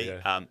page. Yeah. maybe,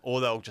 Yeah. or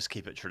they'll just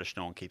keep it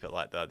traditional and keep it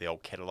like the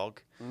old catalog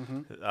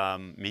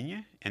menu,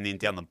 and then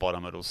down the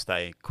bottom it'll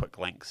stay quick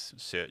links,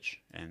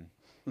 search, and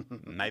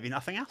maybe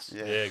nothing else.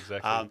 Yeah. Yeah,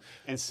 exactly.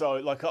 And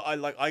so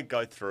I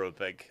go through a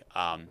big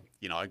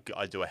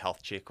I do a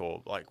health check,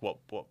 or like what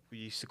we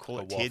used to call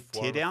it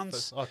tear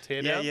downs. Oh,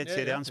 tear Yeah, down? yeah,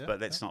 tear downs, yeah, but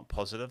that's not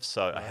positive.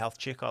 So a health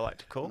check I like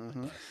to call.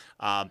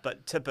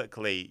 But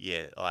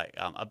typically,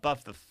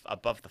 above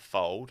the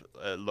fold,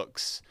 it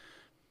looks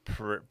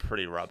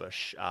pretty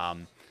rubbish.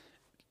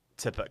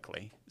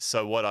 Typically,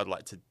 so what I'd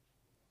like to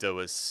do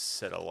is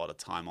set a lot of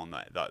time on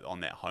that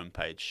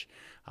homepage,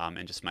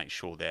 and just make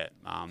sure that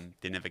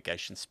their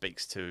navigation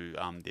speaks to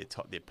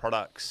their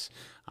products.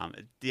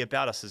 The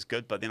About Us is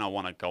good, but then I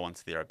want to go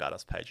onto their About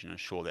Us page and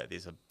ensure that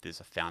there's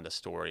a founder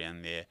story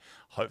in there.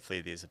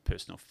 Hopefully, there's a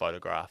personal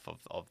photograph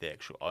of the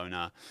actual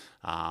owner.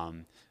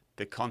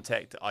 The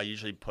contact I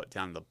usually put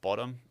down at the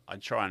bottom. I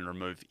try and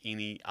remove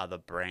any other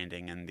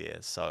branding in there.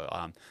 So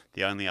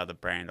the only other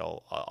brand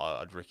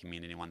I'd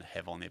recommend anyone to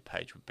have on their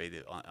page would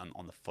be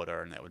on the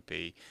footer, and that would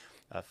be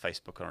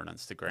Facebook or an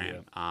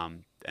Instagram.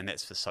 And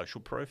that's for social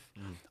proof.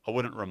 I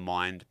wouldn't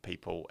remind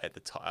people at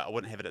the top. I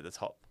wouldn't have it at the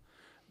top.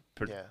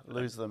 Yeah,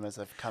 lose them as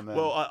they've come in.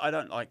 Well, I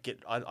don't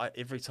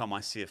every time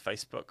I see a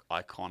Facebook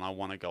icon, I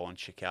want to go and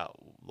check out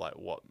like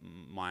what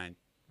my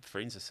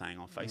friends are saying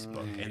on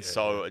Facebook, and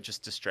so it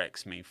just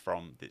distracts me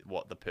from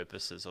what the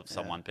purpose is of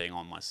someone being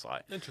on my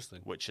site. Interesting.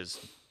 Which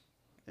is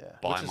yeah.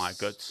 buy my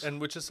goods. And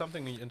which is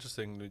something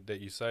interesting that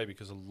you say,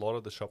 because a lot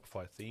of the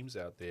Shopify themes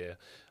out there,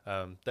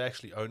 they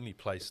actually only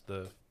place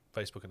the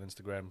Facebook and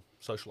Instagram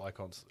social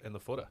icons in the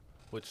footer,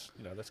 which,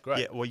 that's great.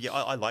 Yeah, well, yeah,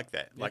 I like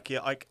that. Like,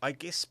 I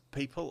guess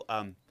people,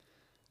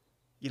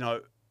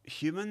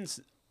 humans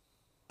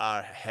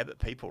are habit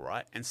people,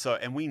 right?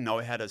 And we know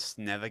how to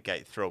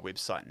navigate through a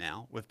website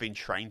now. We've been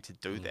trained to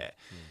do that.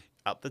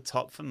 Up the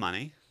top for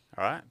money,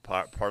 all right,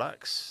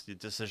 products, your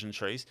decision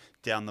trees,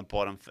 down the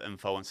bottom for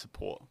info and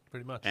support.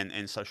 Pretty much.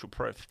 And social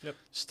proof. Yep.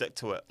 Stick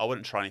to it. I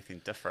wouldn't try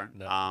anything different.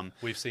 No.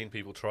 We've seen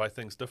people try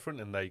things different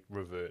and they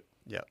revert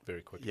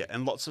very quickly. Yeah,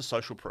 and lots of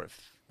social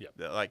proof. Yep.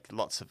 Like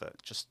lots of it.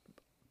 Just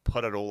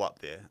put it all up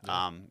there.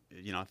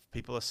 If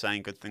people are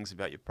saying good things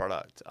about your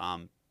product,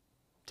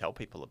 tell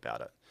people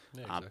about it.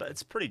 Yeah, But exactly.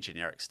 it's pretty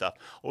generic stuff.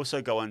 Also,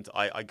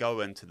 I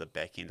go into the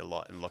back end a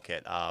lot and look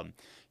at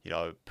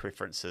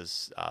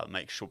preferences.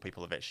 Make sure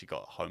people have actually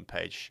got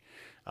homepage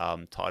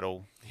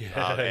title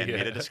and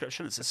meta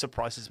description. It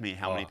surprises me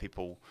how many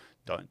people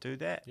don't do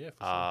that. Yeah,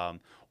 for sure.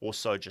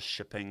 Also, just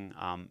shipping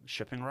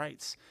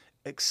rates.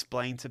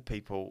 Explain to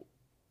people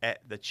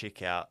at the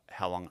checkout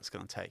how long it's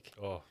going to take.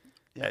 Oh,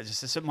 Yeah,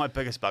 it's my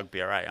biggest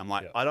bugbear. I'm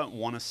like, Yeah. I don't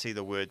want to see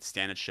the word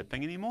standard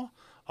shipping anymore.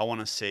 I want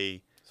to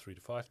see 3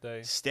 to 5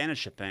 days. standard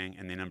shipping,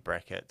 and then in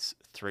brackets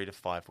 3 to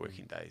 5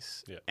 working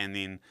days. Yeah. And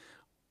then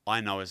I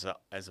know as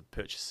a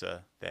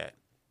purchaser that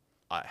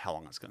how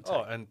long it's going to take.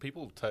 Oh, and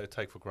people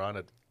take for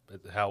granted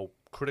how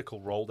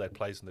critical role that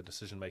plays in the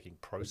decision-making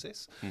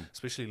process,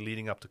 especially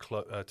leading up to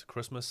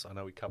Christmas. I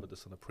know we covered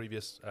this in a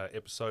previous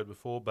episode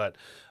before, but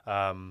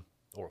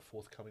or a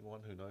forthcoming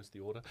one, who knows the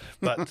order.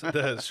 But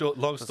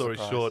long story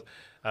surprise. short,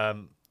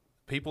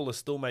 people are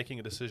still making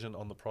a decision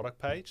on the product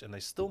page, and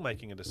they're still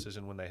making a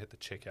decision when they hit the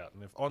checkout.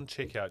 And if on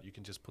checkout you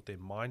can just put their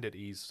mind at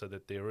ease, so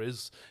that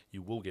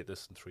you will get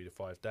this in 3 to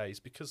 5 days,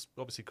 because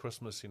obviously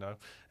Christmas,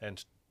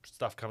 and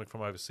stuff coming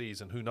from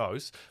overseas, and who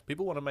knows,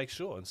 people want to make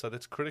sure, and so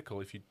that's critical.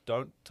 If you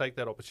don't take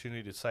that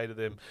opportunity to say to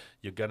them,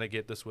 you're going to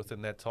get this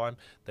within that time,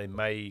 they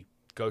may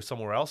go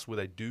somewhere else where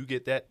they do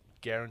get that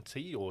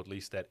guarantee, or at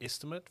least that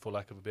estimate, for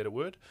lack of a better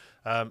word,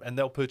 and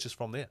they'll purchase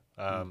from there.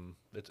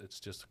 It's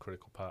just a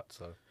critical part,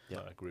 so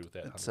I agree with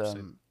that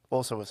 100%.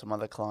 Also, with some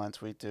other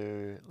clients, we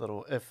do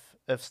little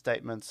if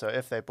statements. So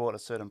if they bought a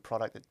certain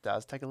product that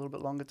does take a little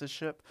bit longer to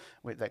ship,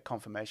 with that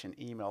confirmation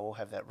email, we'll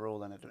have that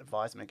rule and it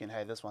advise them again,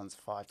 hey, this one's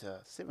 5 to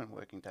 7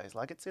 working days,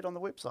 like it said on the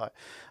website.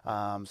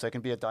 So it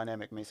can be a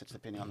dynamic message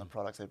depending on the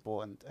products they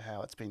bought and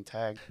how it's been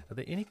tagged. Are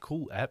there any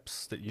cool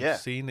apps that you've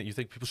seen that you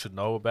think people should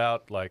know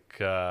about, like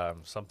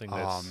something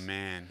that's... Oh,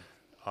 man.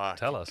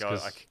 Tell us,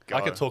 because I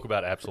could talk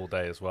about apps all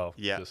day as well.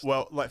 Yeah,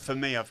 well, like for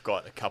me, I've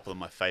got a couple of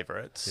my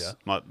favorites.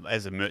 Yeah.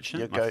 As a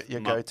merchant, Your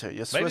go-to. Your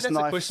Maybe Swiss that's a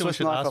knife, question we Swiss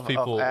should knife ask of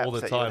people all apps the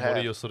that you would time.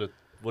 have.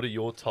 What are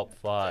your top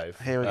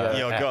 5? Here we go.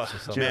 Yeah,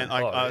 apps or man, something?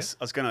 I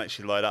was going to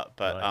actually load up,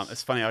 but Nice.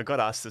 it's funny. I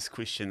got asked this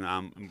question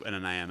in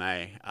an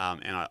AMA,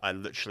 and I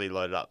literally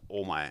loaded up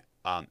all my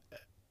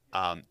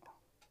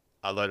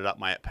I loaded up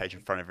my app page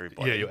in front of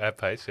everybody. Yeah, your app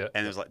page, yeah.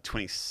 And there was like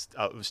 20.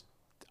 It was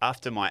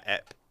after my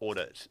app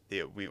audit.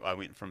 I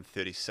went from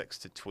 36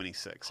 to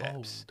 26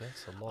 apps. Oh,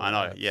 that's a lot I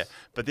know, of apps. yeah.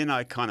 But then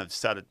I kind of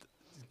started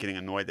getting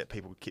annoyed that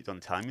people kept on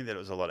telling me that it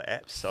was a lot of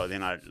apps. So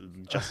then I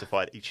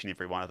justified each and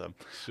every one of them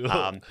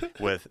Sure.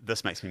 with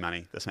this makes me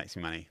money, this makes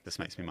me money, this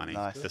makes me money,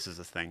 Nice. this is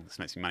the thing, this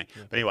makes me money.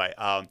 But anyway,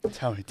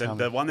 Tell me.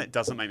 the one that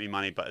doesn't make me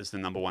money but is the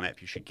number one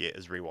app you should get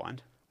is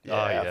Rewind. Yeah,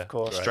 Oh, yeah. of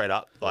course. Right. Straight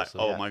up, like, Awesome.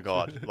 oh Yeah. my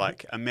God,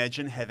 like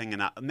imagine having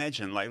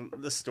like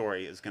this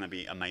story is going to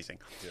be amazing.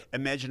 Yeah.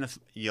 Imagine if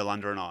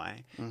Yolanda and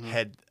I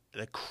had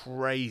a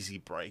crazy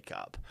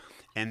breakup,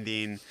 and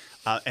then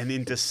I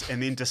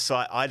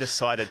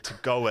decided to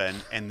go in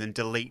and then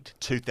delete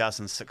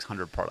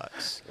 2,600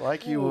 products.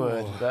 Like you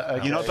would.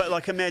 But, You know, okay. but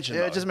like imagine.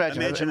 Yeah, though. just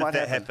imagine. It Imagine might if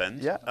that happen.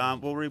 happened. Yeah.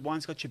 Well,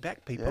 Rewind's got your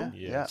back, people.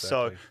 Yeah. Yeah,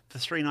 So exactly. for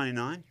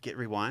 $3.99, get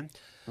Rewind.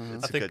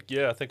 It's I a think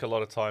good. I think a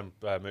lot of time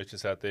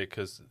merchants out there,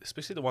 because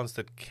especially the ones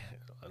that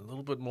a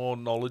little bit more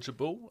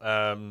knowledgeable,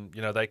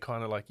 they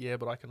kind of like, yeah,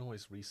 but I can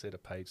always reset a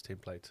page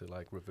template to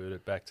like revert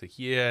it back to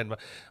here,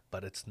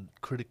 but it's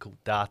critical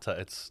data.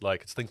 It's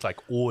things like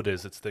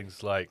orders. It's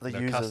things like The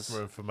customer users.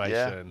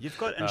 information. You've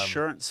got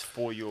insurance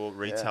for your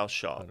retail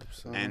shop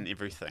 100%. and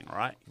everything,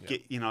 right? Yeah.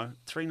 Get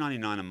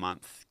 $3.99 a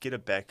month. Get a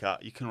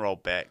backup. You can roll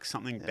back.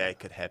 Something bad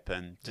could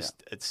happen.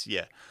 Just it's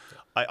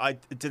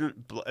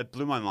it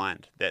blew my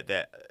mind that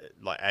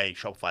like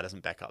Shopify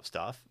doesn't back up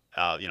stuff,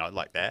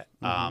 like that.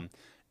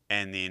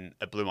 And then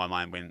it blew my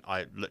mind when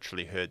I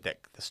literally heard that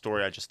the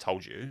story I just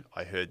told you.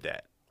 I heard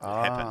that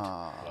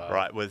happened,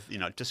 right? With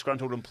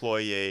disgruntled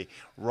employee,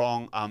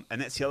 wrong.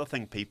 And that's the other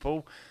thing,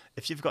 people.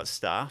 If you've got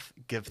staff,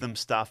 give them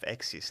staff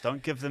access.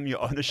 Don't give them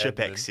your ownership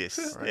Admin.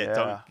 access.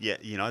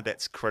 Yeah.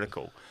 That's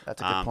critical.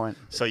 That's a good point.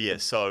 So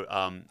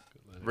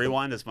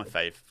Rewind is my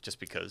fave, just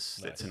because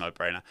that's a Nice.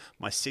 no-brainer.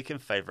 My second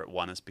favorite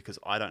one is because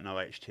I don't know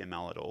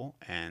HTML at all,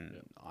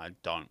 and I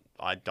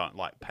don't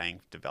like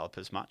paying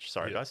developers much.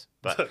 Sorry, Yeah. guys,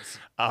 but That's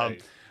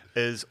great.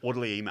 is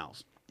Orderly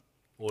Emails.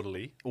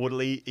 Orderly.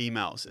 Orderly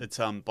Emails. It's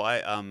by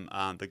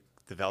the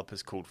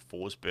developers called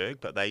Forsberg,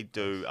 but they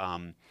do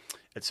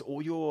it's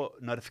all your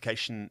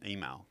notification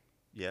email.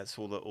 Yeah, it's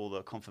all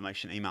the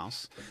confirmation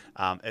emails.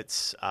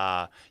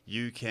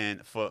 You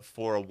can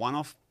for a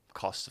one-off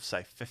cost of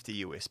say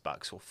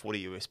 $50 or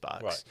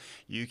 $40, Right.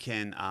 you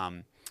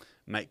can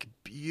make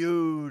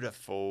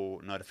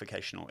beautiful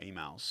notificational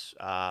emails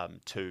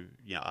to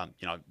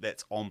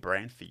that's on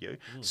brand for you.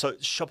 So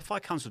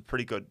Shopify comes with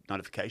pretty good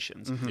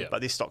notifications, Yeah. but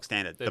they're stock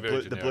standard. They're the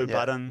very blue generic. Yeah.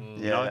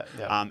 button,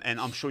 Yeah. and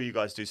I'm sure you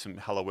guys do some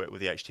hello work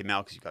with the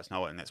HTML because you guys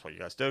know it and that's what you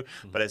guys do.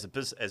 But as a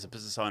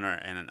business owner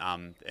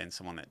and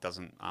someone that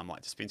doesn't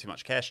like to spend too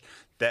much cash,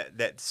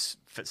 that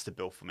fits the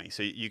bill for me.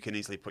 So you can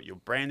easily put your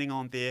branding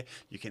on there.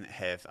 You can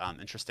have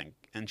interesting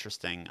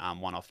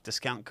one-off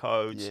discount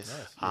codes.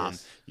 Yes.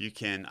 Nice. You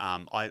can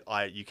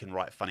you can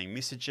write funny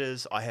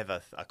messages. I have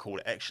a call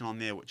to action on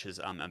there, which is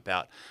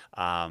about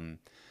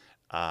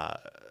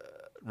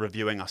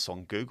reviewing us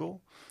on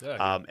Google.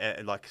 Yeah,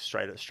 Like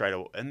straight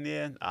in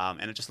there,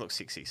 and it just looks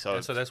sexy. So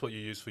And so that's what you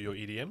use for your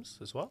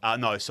EDMs as well?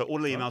 no, so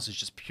Orderly Emails is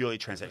just purely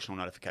transactional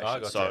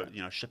notifications. gotcha.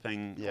 So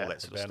shipping, Yeah. all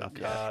that sort of stuff.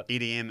 Abandoned cart.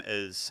 EDM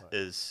is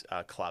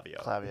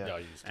Klaviyo. Klaviyo. Yeah, I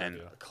use And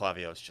Klaviyo.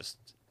 Klaviyo is just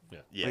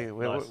Yeah.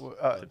 Nice.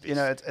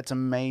 best. It's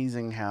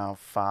amazing how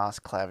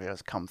fast Klaviyo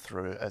has come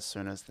through as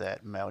soon as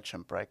that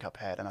MailChimp breakup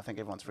had. And I think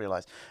everyone's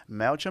realized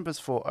MailChimp is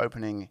for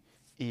opening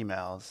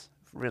emails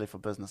really for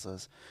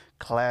businesses.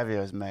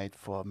 Klaviyo is made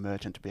for a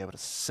merchant to be able to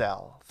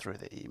sell through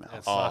the email.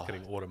 It's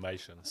marketing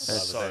automation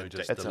so rather than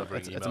just deep.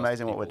 delivering emails It's to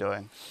amazing what we're people.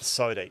 doing.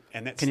 So deep.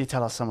 And that's Can you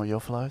tell us some of your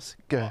flows?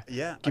 Go.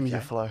 yeah. Give me your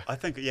okay. flow. I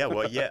think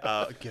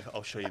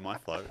I'll show you my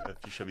flow if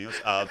you show me yours.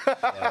 Wow.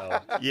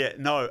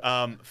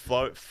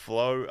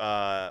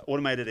 Flow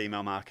automated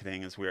email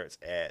marketing is where it's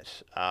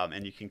at,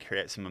 and you can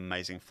create some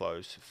amazing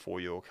flows for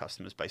your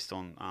customers based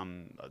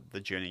on the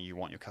journey you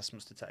want your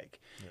customers to take.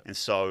 Yep. And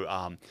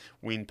so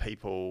when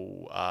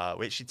people,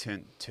 we actually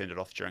turned it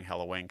off during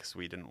Halloween because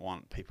we didn't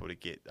want people to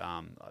get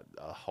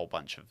a whole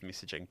bunch of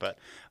messaging. But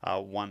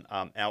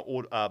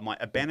my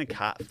abandoned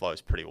cart flow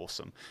is pretty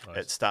awesome. Nice.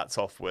 It starts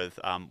off with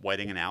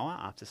waiting an hour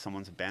after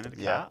someone's abandoned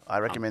a Yeah, cart. I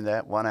recommend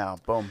that. 1 hour.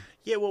 Boom.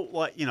 Yeah, well,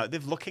 like, you know, they're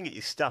looking at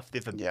your stuff.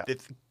 They've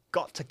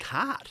got to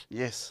cart.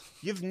 Yes.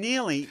 You've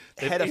nearly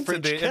They've had a entered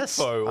French their kiss.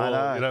 info, I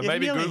know. or you know, You've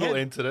maybe nearly Google had-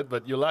 entered it,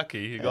 but you're lucky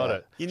you got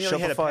it. You nearly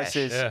had a Shopify pash.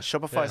 says Yeah.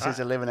 Shopify Yeah. says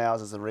 11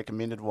 hours is the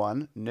recommended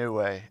one. No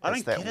way. I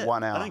It's don't that get it.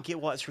 1 hour. I don't get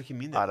why it's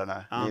recommended. I don't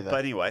know, neither.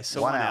 But anyway,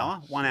 so 1 1 hour.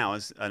 hour. 1 hour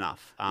is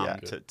enough Yeah.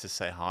 to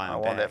say hi. I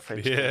I'm want that back.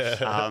 French Yeah. kiss.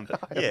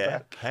 Yeah.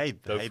 Hey,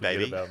 Don't hey, forget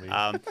baby. about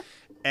me.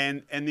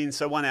 And then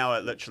so 1 hour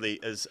literally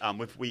is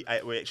we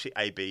actually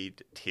A/B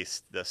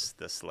test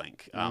this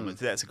link.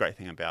 That's a great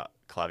thing about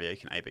Klaviyo. You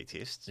can A/B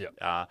test. Yep.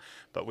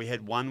 But we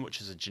had one which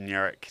is a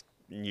generic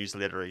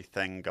newslettery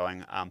thing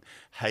going.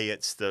 Hey,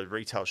 it's the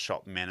retail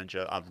shop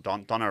manager.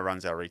 Donna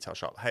runs our retail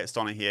shop. Hey, it's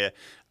Donna here.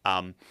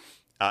 And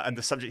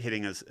the subject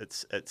heading is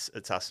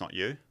it's us, not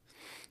you.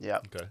 Yeah.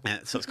 Okay.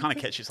 And so it's kind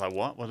of catchy. It's like,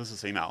 what is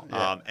this email?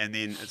 Yeah. And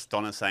then it's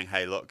Donna saying,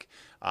 hey, look,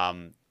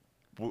 I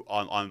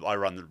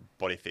run the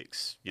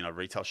BodyFX,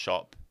 retail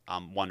shop.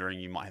 Wondering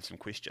you might have some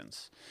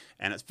questions,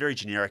 and it's very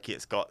generic.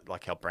 It's got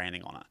like our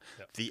branding on it.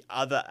 Yep. The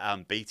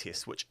other B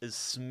test, which is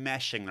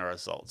smashing the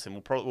results, and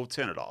we'll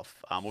turn it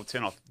off. We'll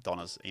turn off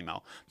Donna's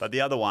email, but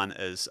the other one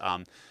is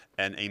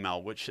an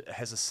email which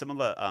has a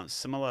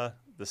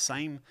the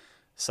same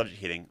subject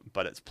heading,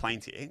 but it's plain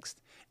text,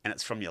 and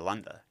it's from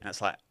Yolanda, and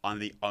it's like, I'm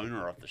the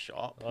owner of the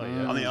shop. Oh,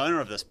 yeah. I'm the owner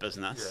of this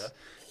business,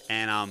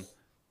 and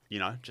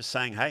just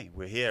saying, hey,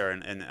 we're here,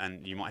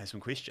 and you might have some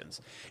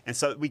questions. And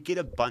so we get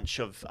a bunch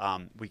of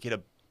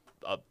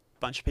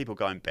people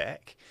going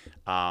back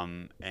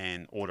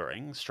and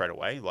ordering straight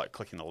away, like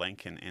clicking the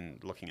link and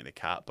looking at the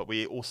cart. But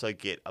we also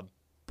get a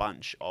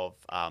bunch of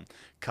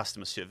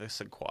customer service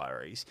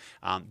inquiries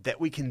that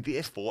we can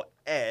therefore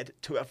add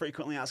to our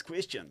frequently asked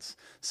questions.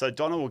 So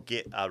Donna will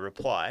get a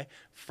reply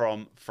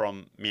from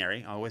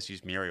Mary. I always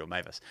use Mary or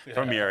Mavis.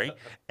 From Mary,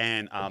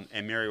 and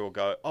Mary will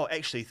go, oh,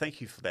 actually,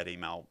 thank you for that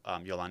email,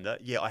 Yolanda.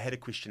 Yeah, I had a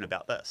question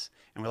about this.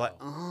 And we're like,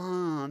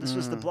 this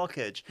was the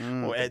blockage.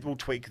 We'll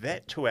tweak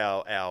that to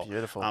our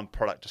Beautiful.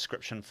 product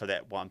description for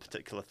that one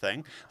particular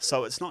thing.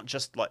 So it's not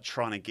just like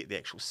trying to get the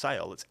actual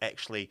sale. It's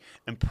actually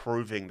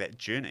improving that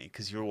journey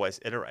because you're always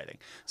iterating.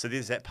 So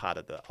there's that part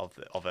of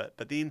it.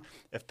 But then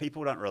if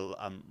people don't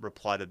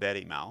reply to that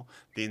email,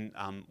 then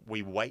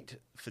we wait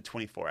for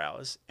 24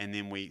 hours and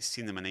then we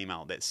send them an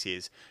email that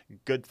says,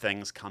 good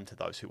things come to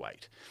those who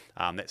wait.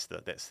 That's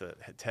the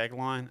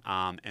tagline.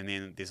 And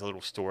then there's a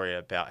little story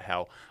about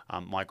how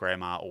my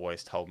grandma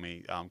always told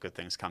me good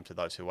things come to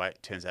those who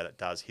wait. Turns out it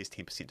does. Here's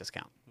 10%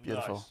 discount.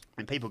 Beautiful. Nice.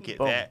 And people get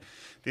Boom. that.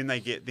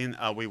 Then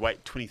we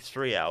wait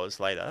 23 hours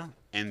later,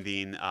 and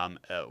then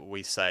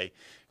we say,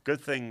 good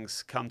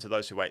things come to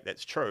those who wait.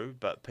 That's true,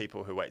 but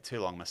people who wait too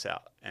long miss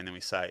out. And then we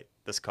say,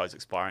 this code's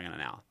expiring in an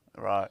hour.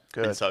 Right.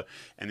 Good.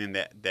 And then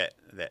that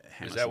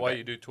hammers Is that them why back.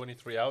 you do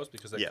 23 hours?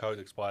 Because that Yeah. code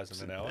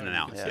expires in an hour. In an and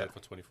hour. You can see Yeah. it for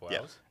 24 Yeah.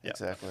 hours. Yeah.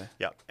 Exactly.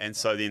 Yeah. And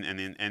so then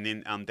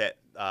that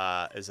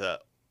is a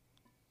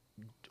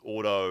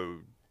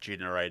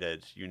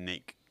auto-generated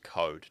unique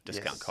code,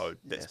 discount Yes. code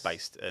that's Yes.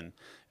 based in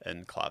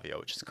Klaviyo,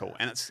 which is cool.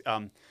 And it's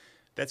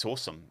that's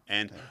awesome.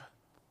 And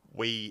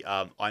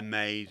I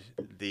made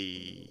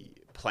the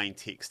plain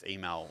text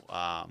email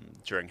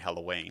during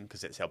Halloween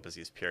because that's our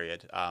busiest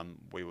period.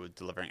 We were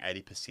delivering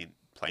 80%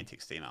 plain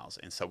text emails,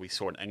 and so we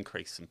saw an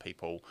increase in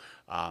people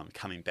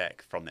coming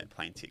back from that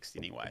plain text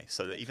anyway.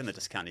 So that even the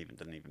discount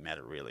didn't even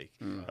matter really.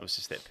 It was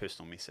just that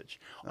personal message.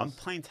 I'm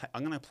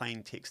going to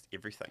plain text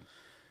everything.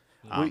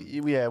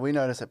 We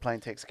notice that plain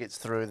text gets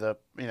through the,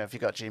 if you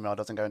got Gmail, it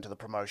doesn't go into the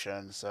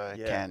promotion, so it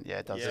does Yeah.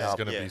 It's help.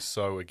 going to be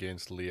so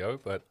against Leo,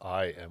 but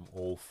I am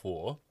all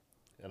for,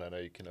 and I know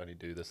you can only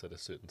do this at a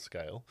certain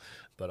scale,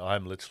 but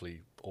I'm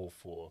literally all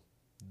for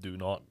do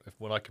not,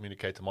 when I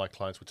communicate to my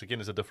clients, which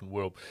again is a different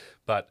world,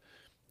 but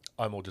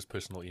I'm all just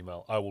personal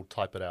email. I will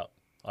type it out.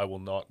 I will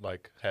not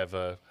have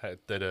a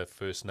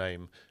first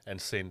name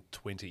and send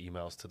 20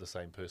 emails to the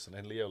same person.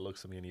 And Leo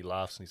looks at me and he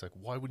laughs and he's like,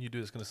 why wouldn't you do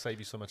this? It's going to save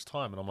you so much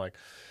time. And I'm like,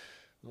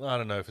 I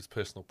don't know if it's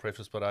personal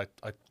preference, but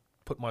I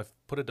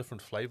put a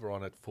different flavor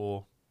on it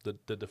for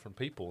the different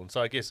people. And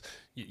so I guess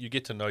you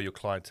get to know your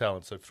clientele.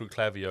 And so through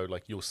Klaviyo,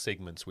 your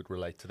segments would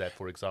relate to that,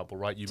 for example,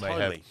 right? You may have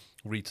Totally.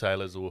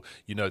 retailers or,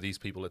 these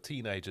people are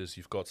teenagers.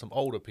 You've got some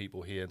older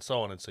people here and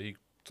so on. And so you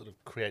sort of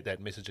create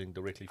that messaging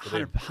directly for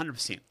them.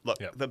 100%. Look,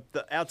 Yep.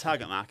 our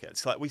target market,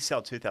 it's like we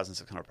sell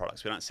 2,600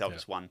 products. We don't sell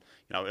just one.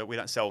 We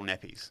don't sell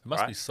nappies. It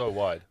must be so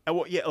wide. And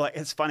like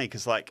it's funny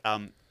because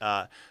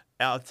our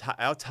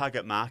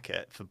target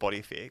market for Body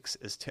Effects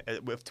is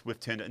we've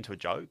turned it into a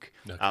joke.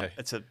 Okay.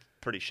 It's a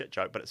pretty shit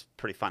joke, but it's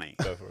pretty funny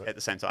Go for it. at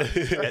the same time.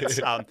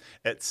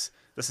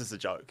 This is the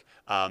joke: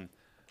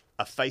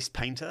 a face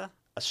painter,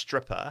 a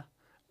stripper,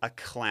 a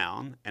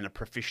clown, and a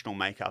professional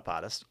makeup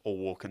artist all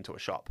walk into a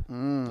shop.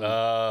 Body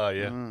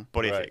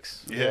Right.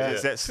 Effects. Yeah.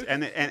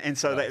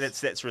 So Nice.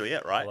 that's really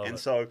it, right? love And it.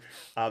 so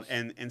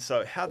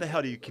so how the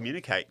hell do you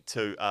communicate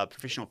to a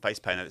professional face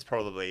painter that's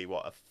probably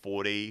a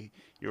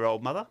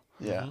 40-year-old mother?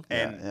 Yeah.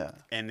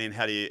 And then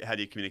how do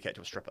you communicate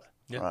to a stripper?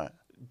 Yeah. Right.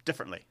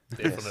 Differently.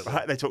 Definitely.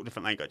 Right? They talk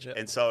different language. Yeah.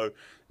 And so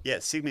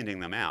segmenting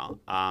them out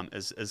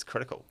is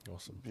critical.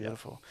 Awesome.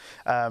 Beautiful.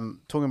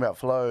 Talking about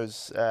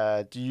flows,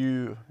 I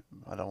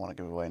don't want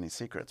to give away any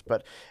secrets,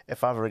 but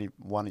if I've already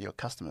one of your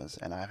customers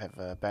and I have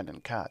an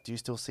abandoned cart, do you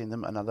still send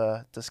them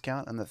another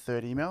discount in the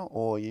third email,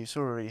 or you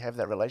sort of already have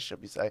that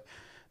relationship? You say,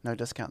 no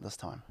discount this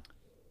time.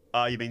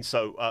 You mean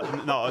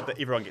no?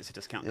 Everyone gets a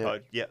discount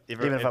code. Yeah.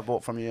 Even if I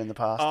bought from you in the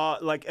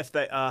past. Like if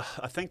they, I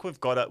think we've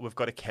got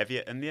a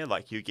caveat in there.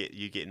 Like you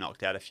get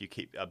knocked out if you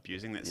keep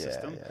abusing that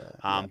system.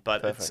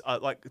 But perfect. it's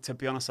like, to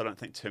be honest, I don't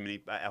think too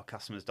many our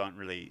customers don't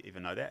really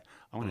even know that.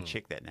 I'm going to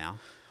check that now.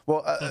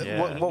 Well,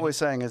 what we're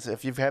saying is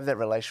if you have that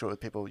relationship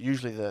with people,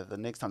 usually the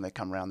next time they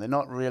come around, they're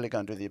not really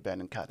going to do the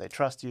abandoned cart. They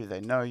trust you,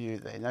 they know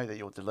that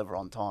you'll deliver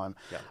on time.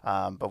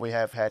 Yeah. But we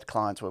have had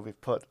clients where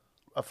we've put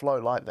a flow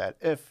like that.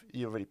 If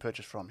you already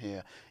purchased from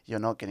here, you're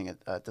not getting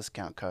a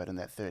discount code in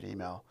that third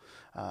email.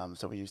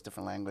 So we use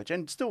different language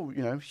and still,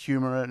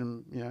 humor it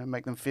and,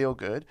 make them feel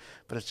good.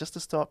 But it's just to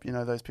stop,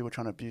 those people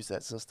trying to abuse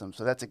that system.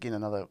 So that's, again,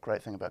 another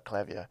great thing about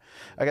Klaviyo.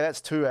 Okay, that's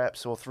 2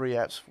 apps or 3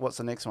 apps. What's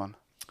the next one?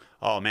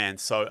 Oh man,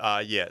 so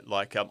I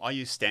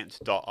use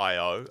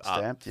Stamped.io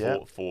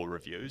for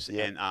reviews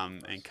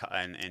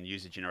and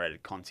user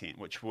generated content,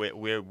 which we're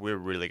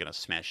really going to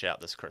smash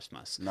out this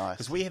Christmas. Nice,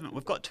 because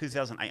we've got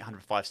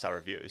 2,800 5-star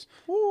reviews.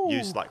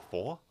 Used like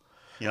 4.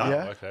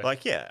 Yeah.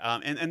 Okay.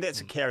 And that's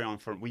a carry on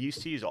from we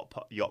used to use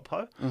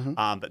Yotpo,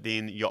 but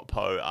then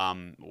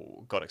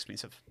Yotpo got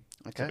expensive.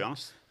 Okay. To be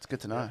honest, it's good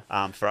to know.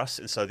 For us,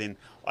 and so then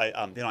I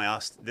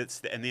asked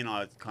and then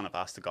I kind of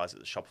asked the guys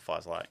at the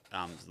Shopify's like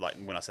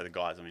when I say the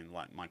guys, I mean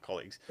like my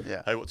colleagues.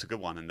 Yeah. Hey, what's a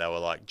good one? And they were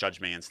like, Judge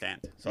Me and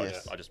Stamped. So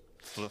Yes. I just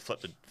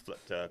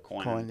flipped a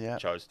coin and yeah.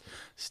 chose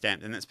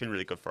Stamped, and that's been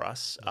really good for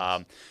us.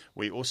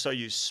 We also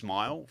use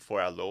Smile for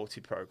our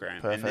loyalty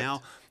program, Perfect. and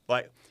now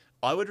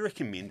I would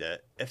recommend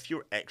it if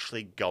you're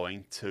actually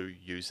going to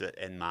use it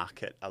and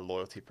market a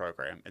loyalty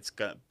program. It's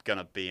going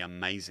to be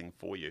amazing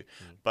for you,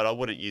 but I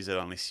wouldn't use it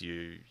unless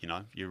you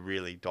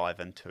really dive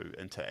into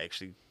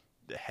actually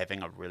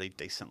having a really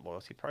decent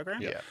loyalty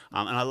program. Yeah.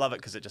 And I love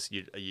it because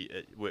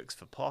it works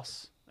for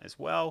POS as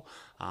well.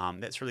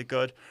 That's really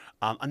good.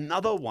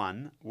 Another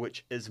one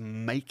which is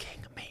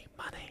making me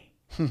money.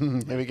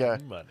 Here we go.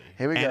 Money.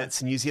 Here we go. And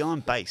it's New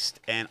Zealand based,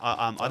 and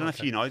I don't know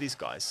if you know these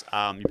guys.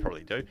 You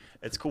probably do.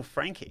 It's called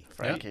Frankie.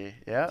 Frankie,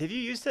 yeah. Have you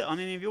used it on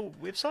any of your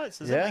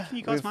websites? Is it making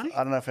you guys money?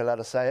 I don't know if we're allowed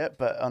to say it,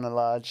 but on a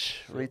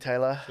large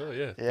retailer. Sure,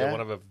 yeah. Yeah. They're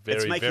one of a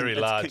very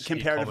large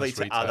comparatively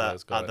e-commerce to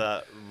retailers, got it.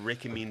 other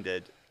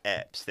recommended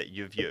apps that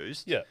you've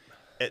used. Yeah.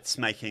 It's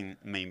making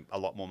me a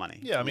lot more money.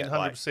 Yeah, I mean,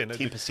 Like 100%.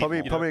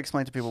 10%. Probably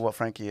explain to people what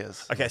Frankie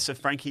is. Okay, so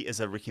Frankie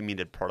is a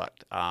recommended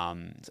product.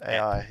 It's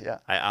AI, yeah.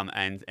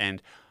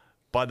 And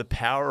by the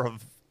power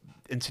of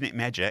internet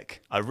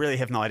magic, I really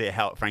have no idea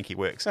how Frankie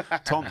works.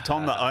 Tom,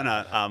 the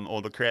owner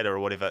or the creator or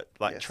whatever,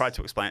 Yes. tried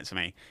to explain it to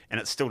me, and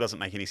it still doesn't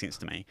make any sense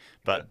to me.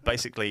 But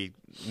basically,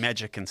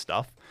 magic and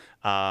stuff.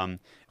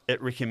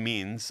 It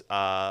recommends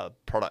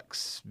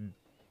products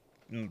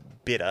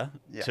better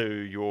to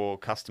your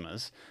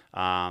customers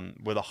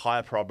with a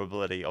higher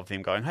probability of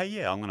them going, hey,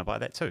 yeah, I'm going to buy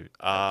that too.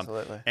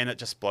 Absolutely. And it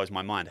just blows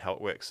my mind how it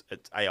works.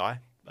 It's AI.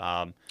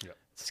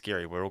 It's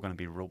scary. We're all going to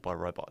be ruled by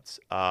robots.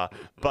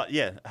 But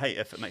yeah, hey,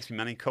 if it makes me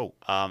money, cool.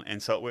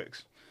 And so it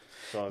works.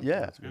 So Yeah,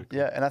 that's good.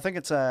 yeah, and I think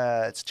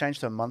it's changed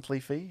to a monthly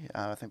fee.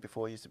 I think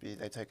before it used to be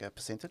they take a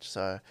percentage.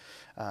 So,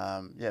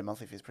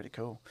 monthly fee is pretty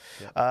cool.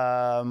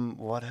 Yeah.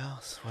 What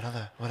else? What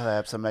other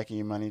apps are making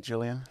you money,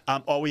 Julian?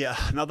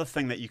 Another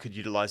thing that you could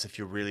utilize if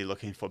you're really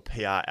looking for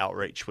PR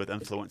outreach with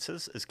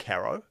influencers is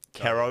Caro.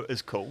 Caro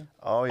is cool.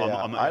 Oh yeah,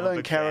 I'm I a learned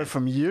big Caro fan.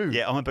 from you.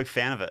 Yeah, I'm a big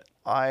fan of it.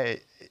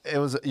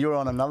 You were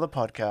on another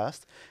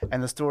podcast,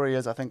 and the story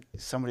is I think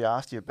somebody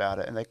asked you about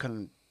it, and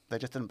they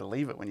just didn't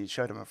believe it when you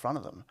showed them in front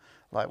of them,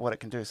 like what it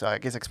can do. So I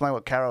guess explain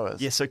what Caro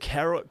is. Yeah, so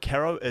Caro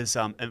is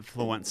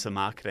influencer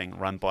marketing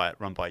run by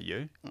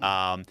you.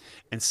 And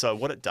so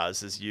what it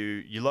does is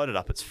you load it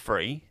up. It's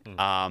free.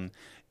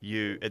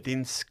 It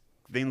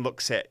then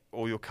looks at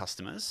all your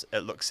customers. It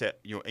looks at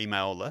your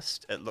email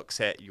list. It looks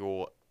at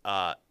your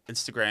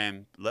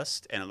Instagram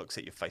list, and it looks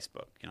at your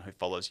Facebook, who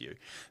follows you.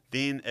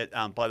 Then it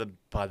by the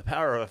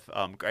power of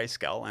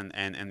grayscale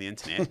and the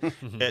internet,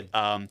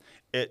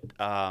 it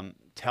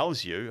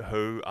tells you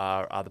who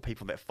are the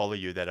people that follow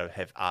you that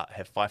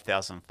have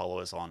 5,000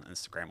 followers on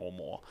Instagram or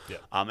more.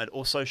 Yeah. It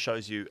also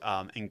shows you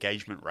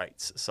engagement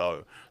rates.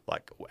 So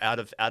like out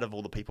of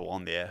all the people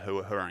on there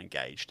who are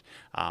engaged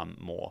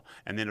more,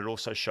 and then it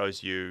also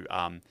shows you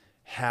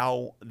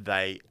how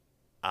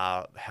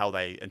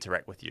they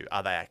interact with you.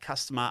 Are they a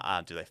customer?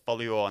 Do they follow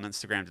you on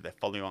Instagram? Do they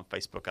follow you on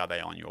Facebook? Are they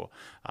on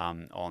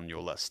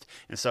your list?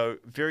 And so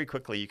very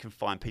quickly you can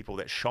find people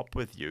that shop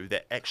with you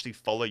that actually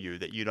follow you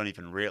that you don't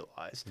even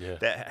realize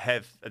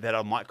that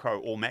are micro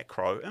or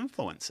macro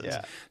influencers.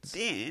 Yeah.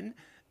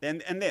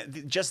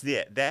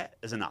 That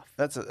is enough.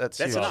 That's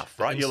huge. enough,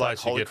 right? You're like,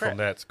 holy you get crap. from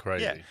that's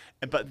crazy. Yeah.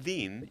 But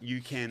then you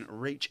can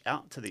reach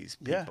out to these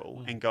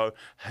people and go,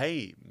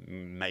 hey,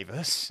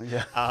 Mavis.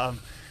 Yeah.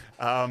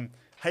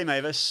 Hey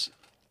Mavis,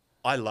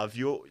 I love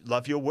your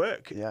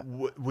work. Yeah.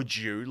 Would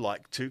you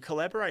like to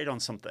collaborate on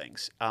some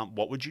things?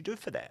 What would you do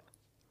for that?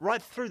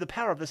 Right through the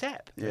power of this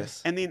app.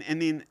 Yes. And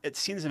then it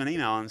sends them an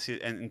email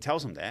and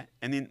tells them that,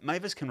 and then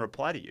Mavis can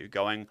reply to you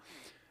going,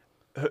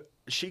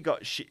 she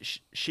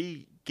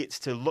gets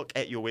to look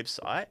at your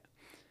website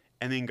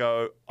and then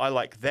go, I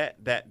like that,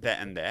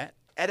 and that.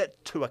 Add it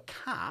to a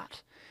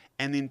cart.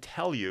 And then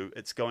tell you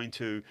it's going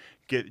to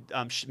get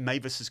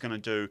Mavis is going to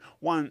do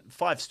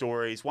 5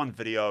 stories, 1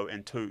 video,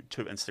 and two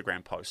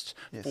Instagram posts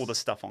for the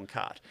stuff on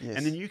cart. Yes.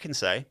 And then you can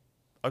say,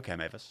 okay,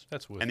 Mavis,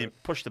 That's worth and then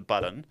it. push the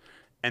button,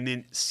 and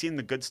then send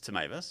the goods to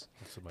Mavis.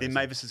 amazing. Then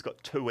Mavis has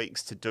got 2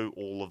 weeks to do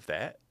all of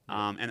that,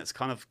 and it's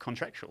kind of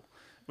contractual,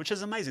 which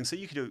is amazing. So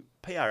you can do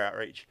PR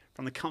outreach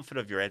from the comfort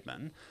of your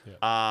admin.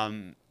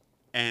 Yeah.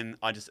 And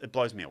it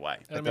blows me away.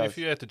 And I mean, if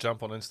you had to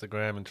jump on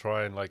Instagram and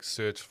try and like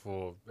search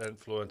for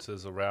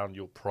influencers around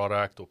your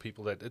product or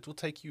people that it will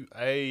take you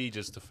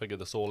ages to figure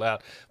this all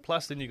out.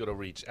 Plus, then you got to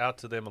reach out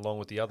to them along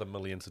with the other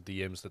millions of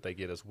DMs that they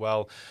get as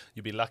well.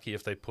 You'd be lucky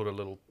if they put a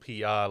little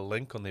PR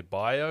link on their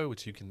bio,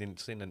 which you can then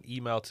send an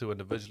email to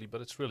individually, but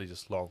it's really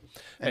just long.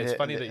 And it's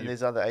funny that and you.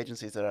 there's other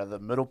agencies that are the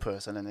middle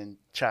person and then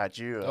charge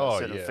you a Oh,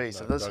 certain yeah. fee. No,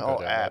 So this don't go whole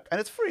down app, that. and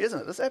it's free,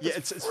 isn't it? This app Yeah,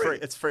 is it's free.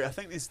 It's free. I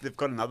think they've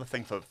got another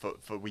thing for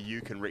where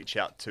you can reach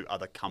out to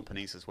other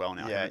companies as well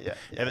now. Yeah,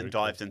 I haven't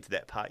dived into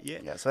that part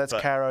yet. Yeah, so that's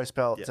but- Caro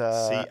spelled.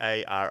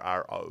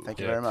 Carro. Thank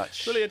you Yeah. very much.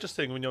 It's really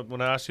interesting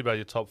when I asked you about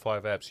your top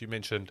 5 apps, you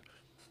mentioned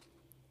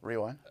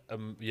Rewind.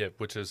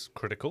 which is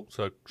critical.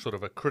 So sort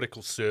of a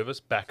critical service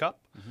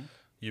backup. Mm-hmm.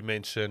 You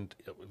mentioned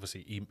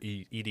obviously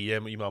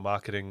EDM, email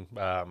marketing /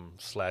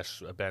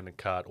 abandoned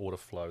cart, order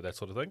flow, that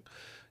sort of thing.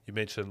 You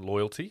mentioned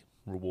loyalty,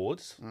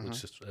 rewards,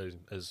 which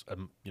is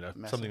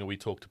something that we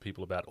talk to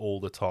people about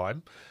all the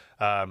time.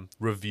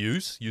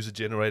 Reviews, user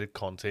generated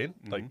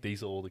content, like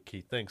these are all the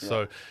key things.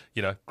 So,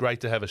 great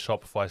to have a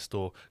Shopify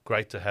store,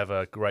 great to have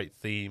a great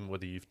theme,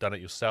 whether you've done it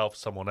yourself,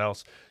 someone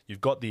else.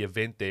 You've got the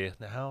event there.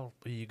 Now, how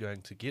are you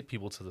going to get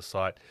people to the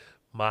site,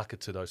 market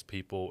to those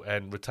people,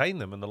 and retain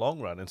them in the long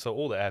run? And so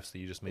all the apps that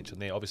you just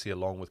mentioned there, obviously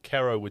along with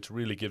Caro, which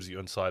really gives you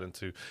insight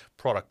into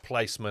product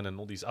placement and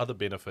all these other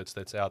benefits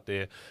that's out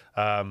there.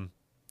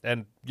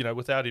 And,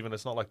 without even,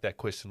 it's not like that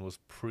question was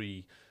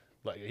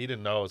he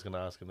didn't know I was going to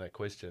ask him that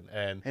question.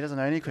 And He doesn't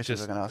know any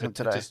questions we're going to ask him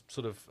today. It just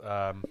sort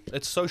of,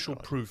 it's social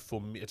proof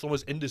for me. It's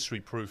almost industry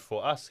proof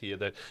for us here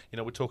that,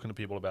 we're talking to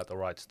people about the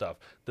right stuff.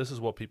 This is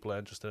what people are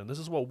interested in. This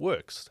is what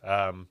works.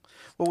 Well,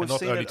 we've and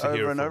not seen only it to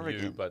hear over it and from over you,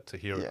 again. but to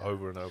hear it Yeah.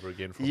 over and over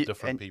again from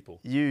different people.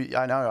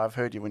 I know, I've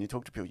heard you when you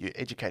talk to people, you're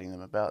educating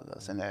them about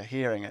this, and they're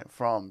hearing it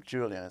from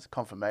Julian as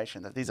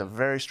confirmation that these are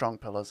very strong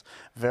pillars,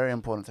 very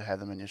important to have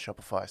them in your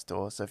Shopify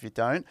store. So if you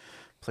don't,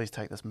 please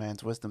take this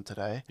man's wisdom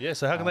today. Yeah,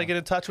 so how can they get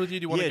in touch with you?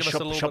 Do you want to give us a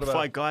little bit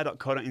about...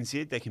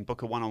 Shopifyguy.co.nz. They can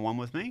book a one-on-one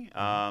with me.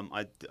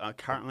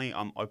 Currently,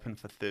 I'm open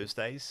for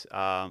Thursdays.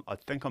 I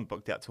think I'm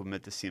booked out till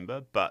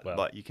mid-December,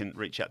 but you can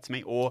reach out to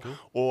me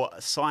or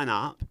sign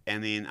up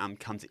and then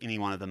come to any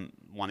one of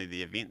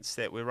the events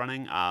that we're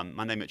running.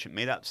 Monday Merchant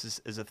Meetups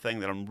is a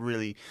thing that I'm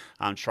really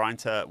trying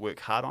to work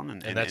hard on.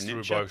 And that's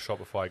through both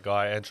Shopify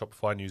Guy and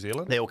Shopify New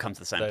Zealand? They all come to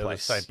the same They're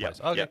place. the same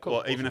place. Yeah. Okay, cool. Or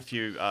Awesome. even if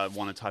you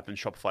want to type in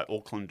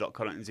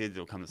shopifyauckland.co.nz,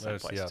 it'll come to the same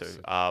There's place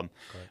the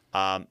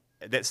too.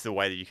 That's the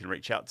way that you can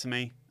reach out to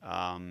me.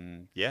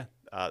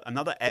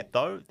 Another app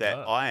though that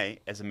I,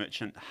 as a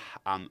merchant,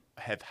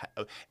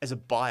 as a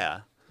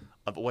buyer,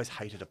 I've always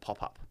hated a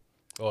pop-up.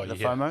 Oh, The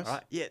yeah. FOMOs?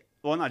 Right? Yeah.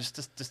 Well, no,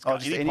 just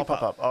any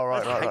pop-up. Oh,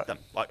 right, I hate right. them.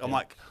 Like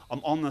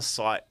I'm on the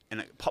site and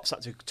it pops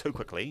up too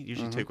quickly,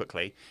 usually too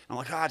quickly. And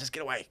I'm like, just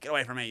get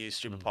away from me, you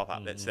stupid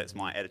pop-up. That's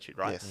my attitude,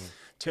 right? Yes.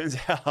 Turns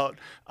out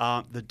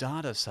the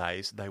data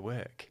says they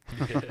work,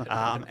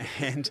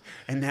 and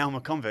now I'm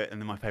a convert, and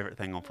they're my favorite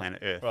thing on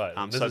planet Earth. Right.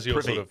 This So is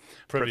your sort of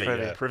Privy.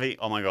 Yeah. Privy.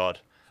 Oh my god.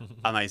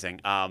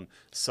 Amazing.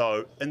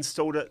 So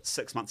installed it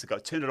 6 months ago.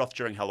 Turned it off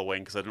during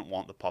Halloween because I didn't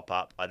want the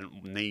pop-up. I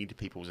didn't need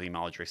people's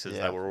email addresses.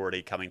 Yeah. They were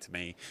already coming to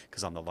me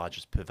because I'm the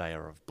largest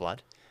purveyor of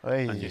blood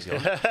Hey. in New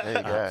Zealand. There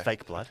you go.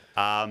 Fake blood.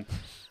 But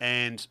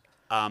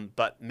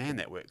man,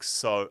 that works.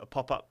 So a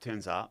pop-up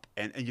turns up,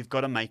 and you've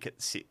got to make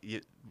it.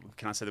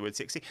 Can I say the word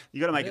sexy?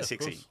 You've got to make Yeah, it of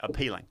sexy, course.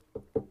 appealing.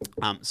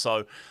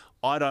 So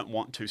I don't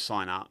want to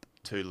sign up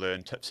to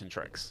learn tips and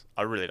tricks.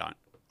 I really don't.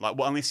 Like,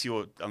 well, unless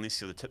you're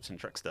the tips and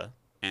trickster,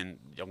 and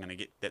I'm going to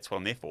get, that's what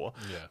I'm there for.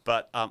 Yeah.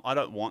 But I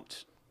don't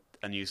want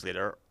a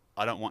newsletter.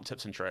 I don't want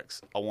tips and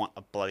tricks. I want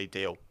a bloody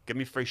deal. Give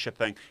me free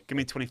shipping. Give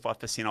me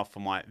 25% off for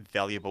my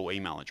valuable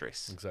email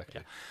address.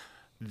 Exactly.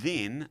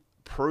 Then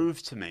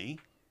prove to me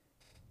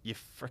you're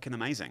freaking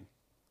amazing.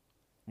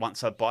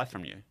 Once I buy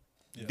from you,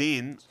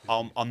 then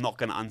I'm not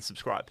going to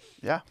unsubscribe.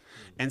 Yeah.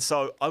 And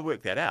so I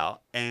work that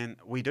out, and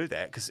we do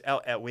that because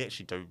we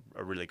actually do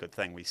a really good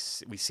thing. We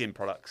send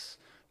products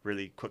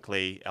really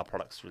quickly. Our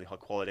product's really high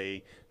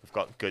quality. We've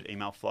got good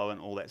email flow and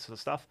all that sort of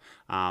stuff.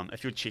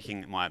 If you're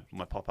checking my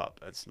pop-up,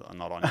 it's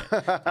not on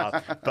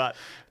yet.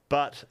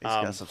 But He's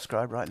going to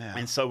subscribe right now.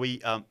 and so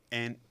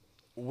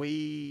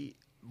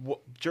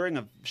during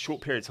a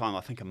short period of time,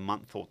 I think a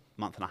month or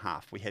month and a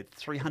half, we had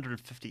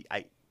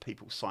 358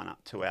 people sign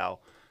up to our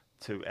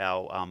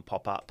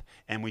pop-up,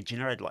 and we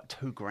generated like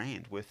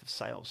 $2,000 worth of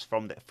sales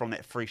from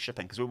that free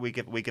shipping, because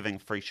we're giving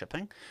free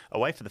shipping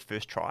away for the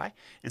first try,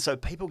 and so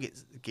people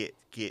get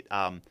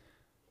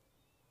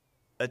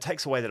it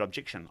takes away that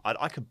objection.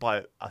 I could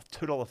buy a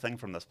 $2 thing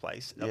from this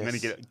place. I'm going to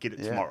get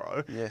it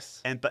tomorrow.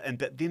 Yes. But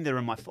then they're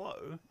in my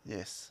flow.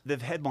 Yes.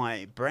 They've had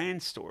my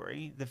brand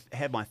story. They've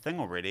had my thing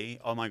already.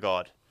 Oh my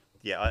God.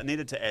 Yeah, I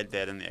needed to add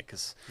that in there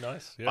because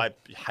Nice. Yeah. I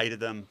hated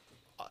them.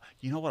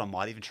 You know what? I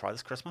might even try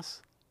this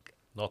Christmas.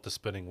 Not the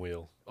spinning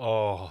wheel.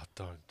 Oh,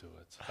 don't do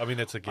it. I mean,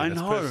 it's I it's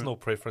know. personal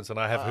preference, and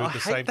I have heard I the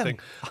hate same them. thing.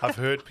 I've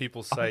heard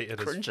people say it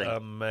is cringing.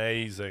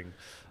 amazing.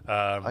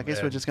 I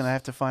guess we're just going to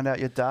have to find out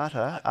your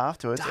data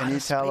afterwards, and you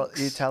Data tell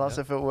speaks. us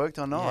if it worked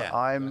or not.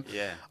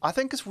 Yeah. I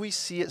think because we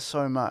see it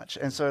so much,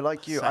 and so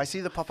like you, I Same.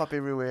 see the pop up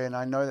everywhere, and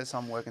I know that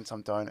some work and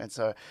some don't, and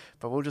so,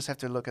 but we'll just have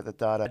to look at the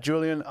data.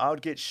 Julian, I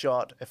would get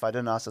shot if I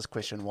didn't ask this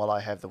question while I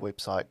have the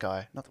Shopify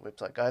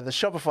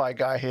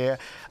guy here.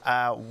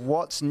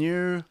 What's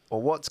new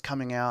or what's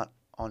coming out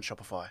on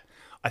Shopify?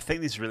 I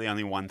think there's really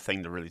only one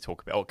thing to really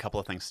talk about, or a couple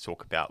of things to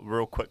talk about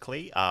real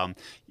quickly.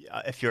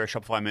 If you're a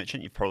Shopify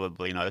merchant, you've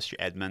probably noticed your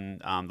admin,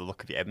 the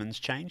look of your admin's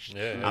changed.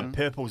 Yeah.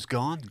 Purple's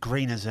gone,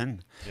 green is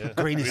in. Yeah.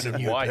 Green is Green the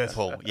and new white.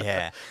 purple.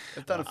 Yeah.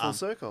 They've done a full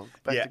circle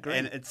back to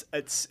green. and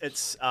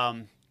it's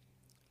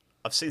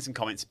I've seen some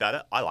comments about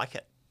it. I like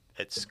it.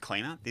 It's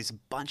cleaner. There's a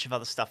bunch of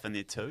other stuff in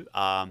there too.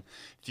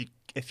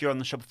 If you're on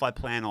the Shopify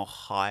plan or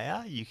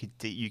higher, you could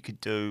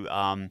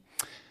do.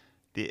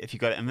 If you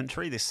go to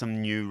inventory, there's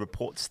some new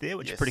reports there,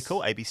 which is pretty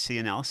cool. ABC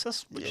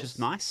analysis, which is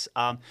nice.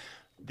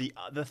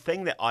 The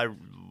thing that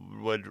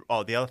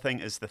the other thing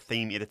is the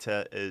theme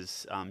editor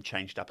is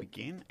changed up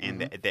again,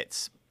 and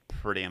that's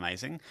pretty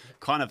amazing.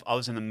 I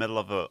was in the middle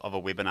of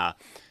a webinar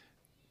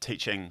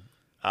teaching,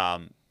 how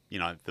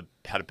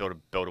to build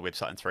a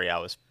website in 3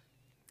 hours,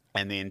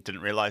 and then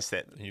didn't realize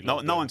that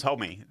no one told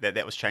me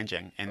that was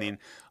changing, and then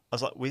I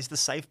was like, "Where's the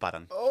save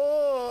button?"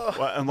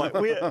 Well, I'm like,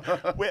 where?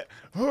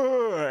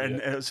 And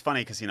it was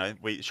funny because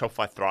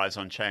Shopify thrives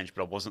on change,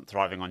 but I wasn't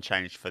thriving on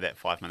change for that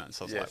 5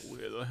 minutes. I was like,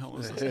 where the hell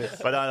is this?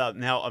 But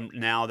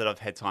now that I've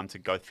had time to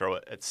go through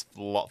it, it's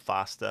a lot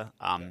faster.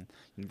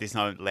 There's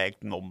no lag,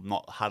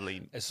 not hardly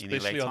any lag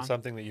especially time. on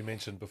something that you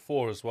mentioned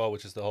before as well,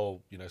 which is the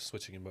whole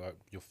switching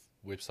your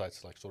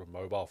websites like sort of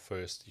mobile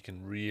first. You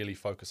can really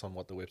focus on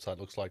what the website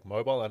looks like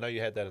mobile. I know you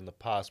had that in the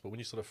past, but when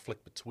you sort of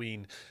flick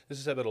between, this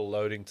is a little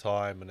loading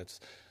time, and it's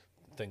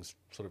things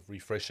sort of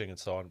refreshing and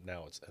so on.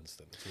 Now it's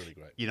instant. It's really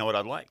great. You know what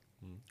I'd like?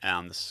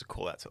 This is a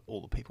call out to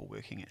all the people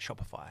working at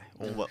Shopify,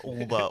 all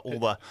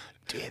the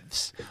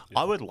devs.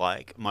 I would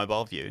like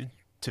mobile view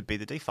to be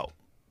the default.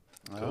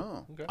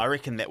 Oh. Okay. I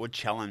reckon that would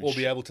challenge. Or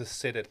be able to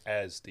set it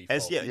as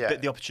default.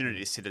 But the opportunity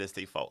to set it as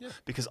default.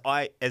 Because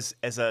I, as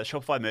a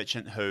Shopify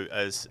merchant who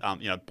is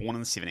born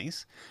in the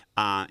 70s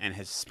and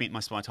has spent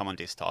most of my time on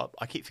desktop,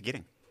 I keep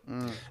forgetting.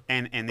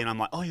 And then I'm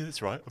like, oh yeah,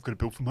 that's right, I've got to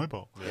build for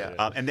mobile.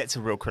 And that's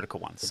a real critical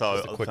one. So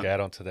just a quick add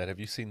on to that. Have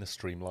you seen the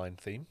Streamline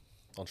theme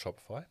on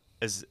Shopify?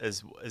 Is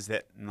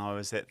that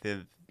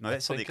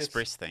that's not the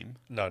Express theme.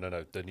 No.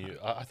 The new.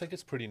 I think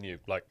it's pretty new.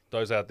 Like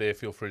those out there,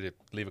 feel free to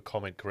leave a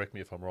comment. Correct me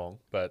if I'm wrong,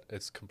 but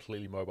it's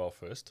completely mobile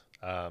first.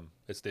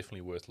 It's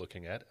definitely worth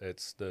looking at.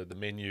 It's the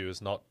menu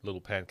is not little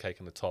pancake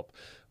in the top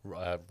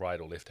right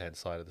or left hand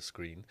side of the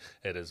screen.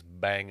 It is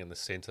bang in the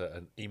center,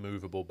 an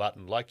immovable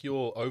button like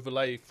your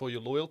overlay for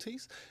your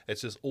loyalties.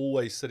 It's just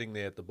always sitting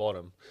there at the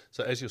bottom.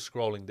 So as you're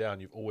scrolling down,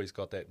 you've always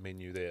got that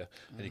menu there,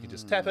 and you can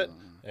just tap it,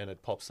 and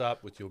it pops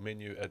up with your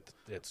menu.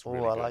 It's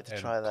really I good. like to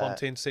And try that.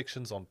 Content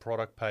sections on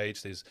product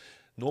page.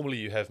 Normally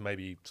you have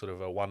maybe sort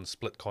of a one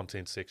split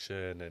content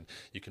section, and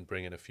you can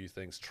bring in a few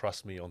things.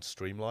 Trust me, on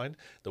Streamline,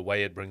 the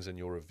way it brings in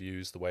your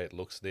reviews, the way it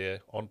looks there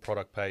on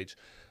product page,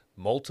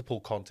 multiple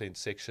content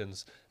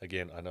sections.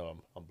 Again, I know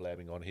I'm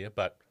blabbing on here,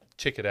 but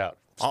check it out.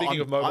 Speaking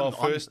of mobile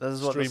first, this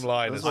is what this-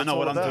 Streamline this is is I know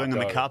what I'm all doing in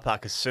the about. car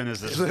park as soon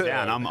as it's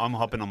down. I'm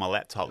hopping on my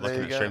laptop There looking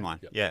you at go. Streamline.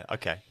 Yep. Yeah,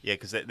 okay. Yeah,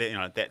 because that's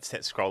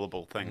that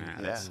scrollable thing.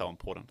 That's Yeah. so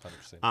important.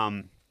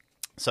 100%.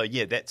 So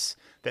yeah, that's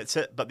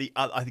it. But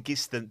I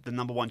guess the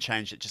number one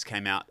change that just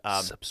came out.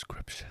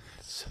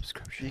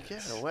 Subscription. You gave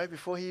it away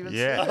before he even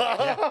said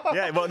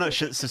Yeah. Well, no,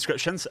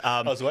 subscriptions.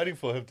 I was waiting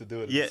for him to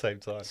do it at the same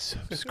time.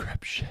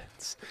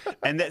 Subscriptions,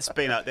 and that's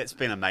been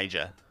a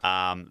major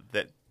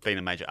been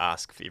a major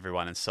ask for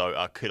everyone. And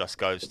so kudos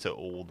goes to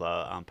all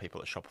the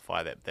people at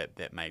Shopify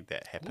that made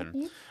that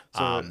happen.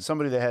 So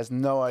somebody that has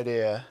no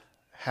idea,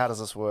 how does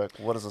this work?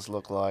 What does this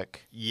look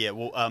like? Yeah,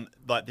 well,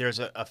 like there's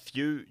a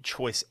few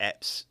choice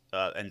apps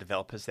and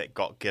developers that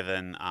got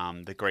given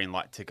the green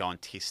light to go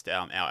and test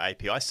our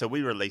APIs. So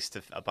we released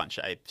a bunch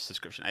of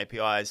subscription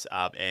APIs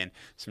and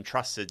some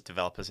trusted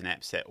developers and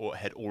apps that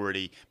had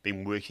already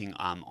been working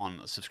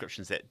on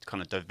subscriptions that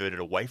kind of diverted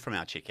away from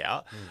our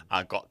checkout,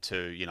 got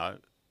to,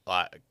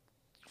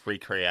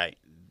 recreate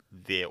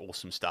their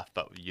awesome stuff,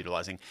 but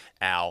utilizing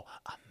our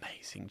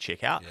amazing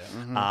checkout.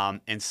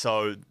 And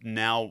so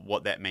now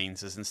what that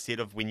means is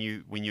instead of when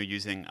you're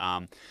using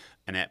an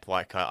app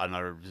like I don't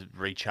know,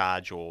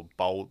 Recharge or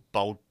Bold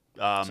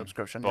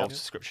Subscription,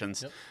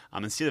 subscriptions,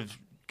 instead of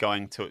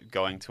going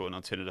to an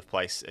alternative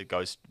place, it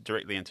goes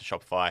directly into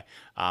Shopify,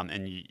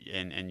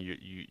 and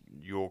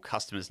your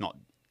customer's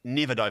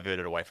never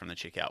diverted away from the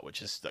checkout,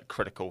 which is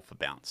critical for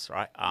bounce,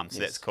 right? So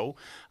that's cool.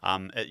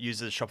 It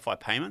uses Shopify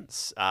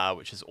payments,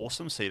 which is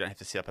awesome, so you don't have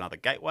to set up another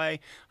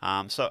gateway.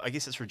 So I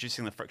guess it's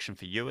reducing the friction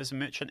for you as a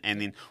merchant, and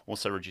then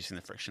also reducing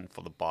the friction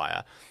for the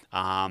buyer.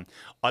 I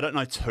don't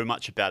know too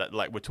much about it.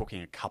 Like, we're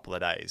talking a couple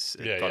of days.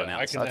 I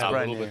can add a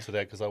little bit to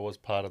that because I was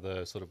part of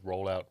the sort of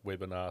rollout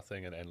webinar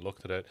thing and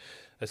looked at it.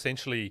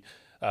 Essentially,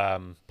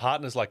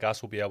 partners like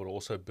us will be able to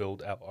also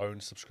build our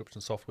own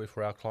subscription software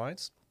for our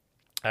clients.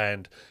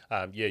 And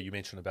you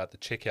mentioned about the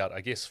checkout.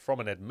 I guess from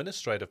an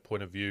administrative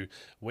point of view,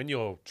 when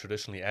you're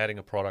traditionally adding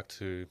a product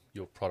to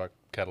your product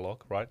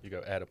catalog, right? You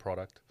go add a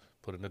product,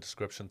 put in a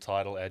description,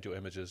 title, add your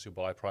images, your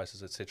buy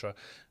prices, etc.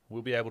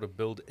 We'll be able to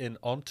build in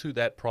onto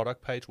that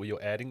product page where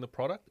you're adding the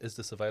product. Is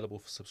this available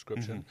for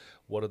subscription?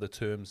 What are the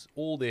terms?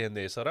 All there and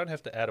there. So I don't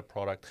have to add a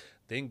product,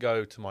 then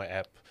go to my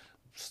app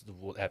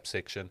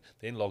section,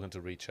 then log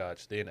into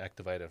Recharge, then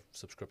activate a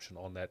subscription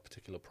on that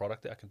particular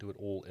product. I can do it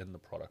all in the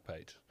product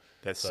page.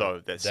 That's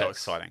so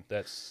exciting.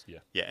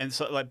 Yeah, and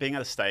so like being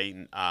able to stay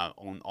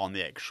on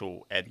the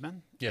actual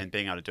admin and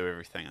being able to do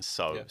everything is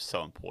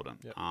so important.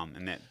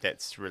 And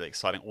that's really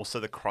exciting. Also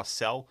the cross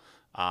sell,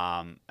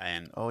 and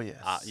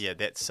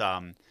that's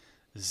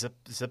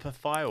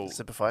Zipify or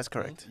Zipify is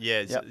correct.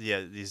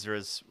 There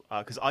is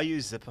because I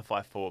use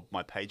Zipify for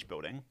my page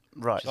building.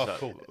 Right.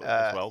 Cool.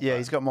 As well,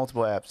 he's got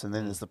multiple apps, and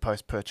then there's the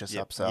post-purchase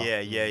upsell.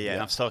 Yeah.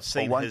 And I've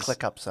seen one-click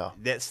upsell.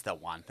 That's the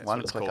one. That's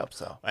one-click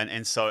upsell.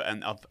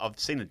 And I've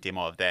seen a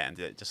demo of that, and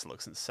it just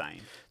looks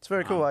insane. It's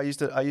very cool. I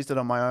used it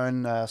on my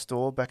own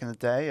store back in the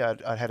day.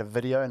 I had a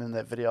video, and in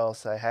that video, I'll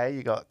say, "Hey,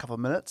 you got a couple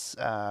of minutes.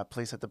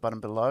 Please hit the button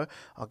below.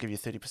 I'll give you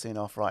 30%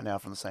 off right now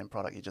from the same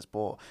product you just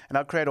bought." And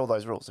I'll create all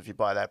those rules. If you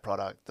buy that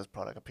product, this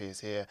product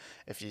appears here.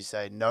 If you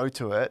say no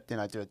to it, then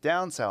I do a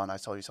downsell, and I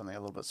sell you something a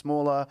little bit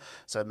smaller.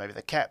 So maybe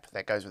the cap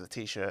that goes with the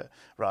T-shirt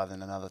rather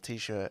than another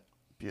T-shirt.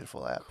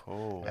 Beautiful app.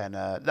 Cool. And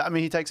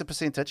he takes a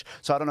percentage.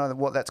 So I don't know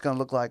what that's going to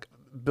look like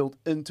built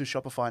into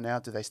Shopify now.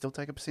 Do they still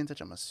take a percentage?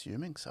 I'm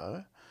assuming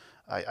so.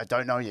 I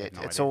don't know yet.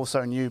 It's all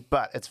so new,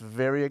 but it's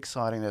very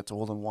exciting that it's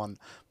all in one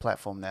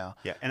platform now.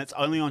 Yeah, and it's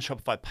only on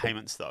Shopify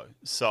payments though.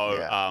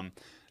 So I'm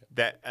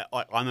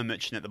a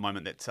merchant at the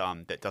moment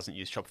that doesn't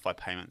use Shopify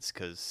payments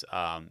because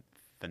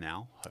for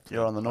now, hopefully,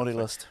 you're on the naughty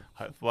list.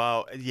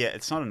 Well, yeah,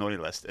 it's not a naughty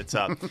list. It's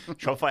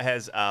Shopify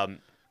has.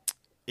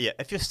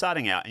 If you're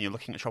starting out and you're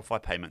looking at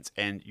Shopify payments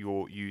and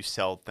you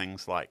sell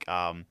things like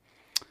I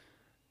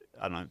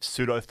don't know,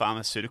 pseudo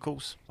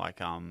pharmaceuticals like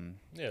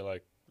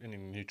like any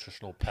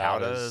nutritional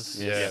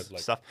powders,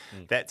 stuff.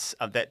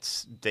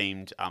 That's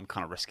deemed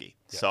kind of risky.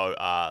 Yeah. So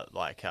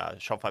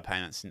Shopify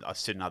payments and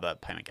certain other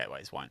payment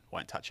gateways won't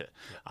touch it.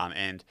 Yeah.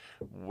 And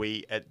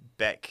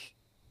back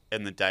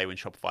in the day when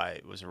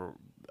Shopify was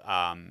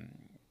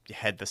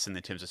had this in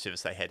the terms of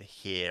service, they had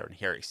hair and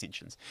hair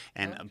extensions,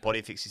 and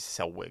BodyFX used to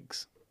sell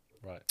wigs.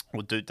 Right.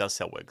 Well, Dude does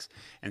sell wigs.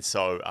 And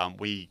so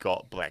we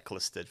got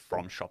blacklisted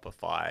from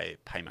Shopify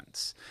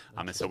payments.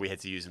 And so we had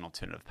to use an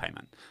alternative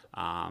payment.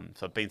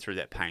 So I've been through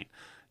that pain.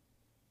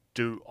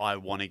 Do I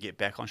want to get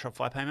back on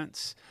Shopify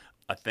payments?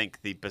 I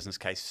think the business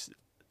case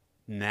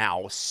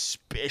now,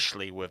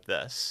 especially with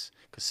this,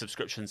 because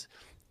subscriptions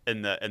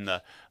in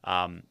the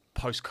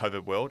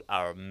post-COVID world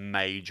are a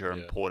major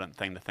important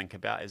thing to think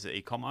about as an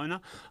e-com owner.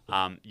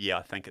 I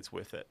think it's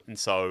worth it. And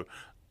so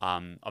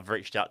I've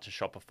reached out to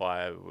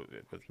Shopify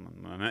with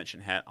my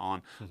merchant hat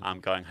on,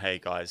 going, "Hey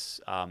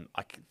guys,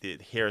 the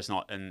hair is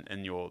not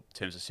in your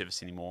terms of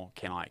service anymore.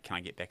 Can I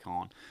get back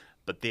on?"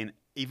 But then,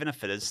 even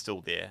if it is still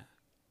there,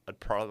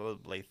 I'd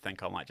probably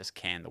think I might just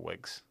can the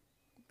wigs.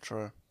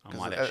 True. I 'Cause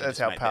might actually that's just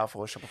how make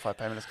powerful Shopify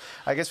payment is.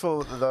 I guess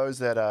for those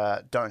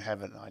that don't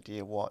have an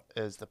idea, what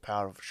is the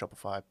power of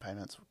Shopify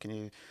payments? Can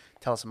you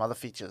tell us some other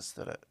features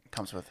that it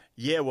comes with?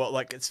 Yeah, well,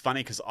 like it's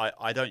funny because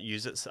I don't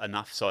use it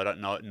enough, so I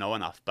don't know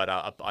enough, but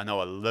I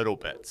know a little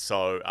bit.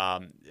 So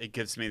it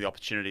gives me the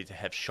opportunity to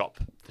have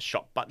the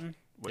shop button,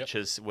 which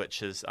is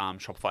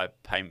Shopify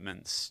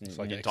payments It's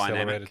like an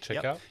dynamic accelerated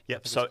checkout.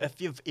 Yep. So if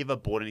you've ever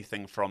bought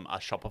anything from a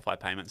Shopify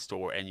payment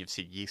store and you've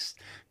said yes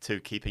to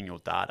keeping your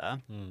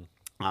data.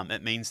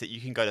 It means that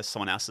you can go to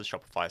someone else's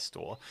Shopify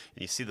store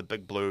and you see the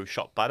big blue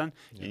shop button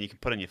and you can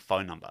put in your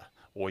phone number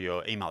or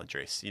your email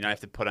address. You don't have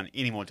to put in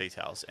any more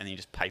details and you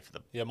just pay for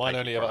the Yeah, mine pay for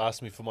only your ever product.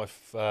 asked me for my,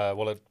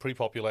 well, it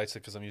pre-populates it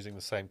because I'm using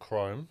the same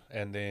Chrome,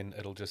 and then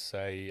it'll just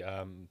say,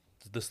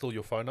 is this still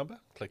your phone number?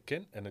 Click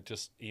in, and it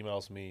just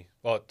emails me,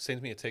 it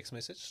sends me a text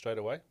message straight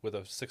away with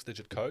a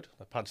 6-digit code.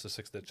 I punch the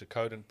 6-digit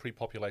code and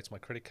pre-populates my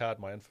credit card,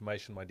 my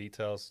information, my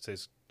details. It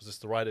says, is this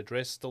the right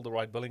address? Still the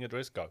right billing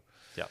address? Go.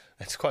 Yeah.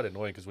 It's quite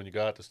annoying because when you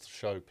go out to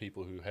show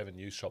people who haven't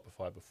used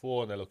Shopify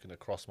before and they're looking to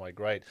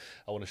cross-migrate,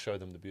 I want to show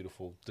them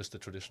just the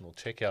traditional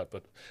checkout,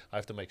 but I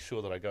have to make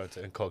sure that I go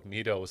into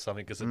incognito or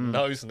something because it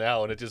knows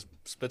now and it just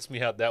spits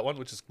me out that one,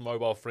 which is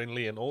mobile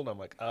friendly and all. And I'm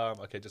like,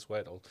 okay, just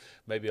wait.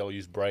 Maybe I'll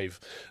use Brave.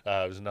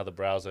 There's another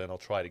browser and I'll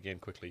try it again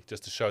quickly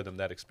just to show them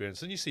that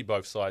experience. And you see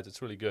both sides.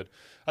 It's really good.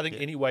 I think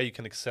any way you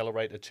can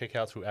accelerate a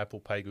checkout through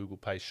Apple Pay, Google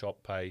Pay, Shop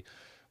Pay,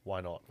 why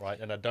not, right?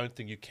 And I don't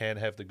think you can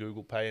have the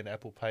Google Pay and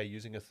Apple Pay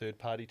using a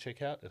third-party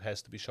checkout. It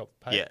has to be Shop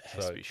Pay. Yeah, it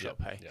has to be Shop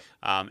Pay.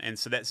 Yeah. And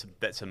so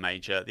that's a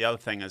major. The other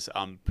thing is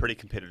pretty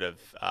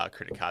competitive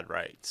credit card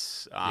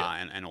rates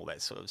and all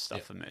that sort of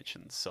stuff for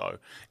merchants. So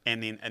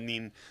and then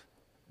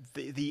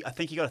I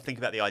think you got to think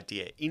about the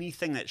idea.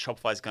 Anything that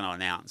Shopify is going to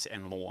announce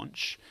and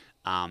launch,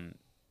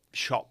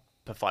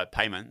 Shopify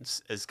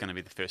payments is going to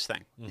be the first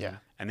thing. Yeah.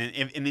 And then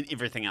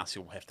everything else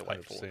you'll have to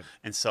wait 100%. for.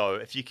 And so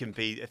if you can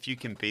be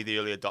the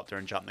early adopter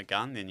and jump the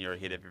gun, then you're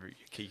ahead of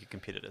your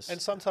competitors. And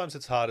sometimes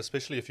it's hard,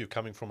 especially if you're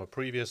coming from a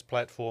previous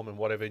platform and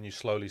whatever, and you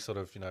slowly sort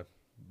of,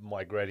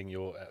 migrating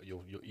your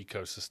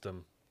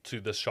ecosystem to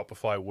this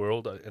Shopify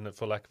world,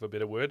 for lack of a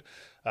better word.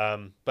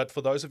 But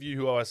for those of you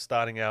who are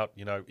starting out,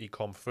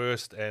 e-com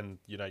first, and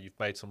you've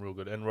made some real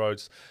good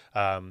inroads,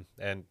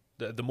 and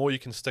the more you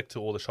can stick to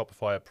all the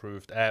Shopify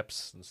approved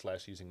apps and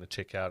 / using the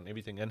checkout and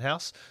everything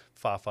in-house,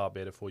 far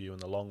better for you in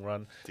the long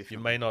run. Definitely.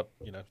 You may not,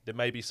 there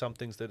may be some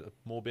things that are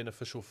more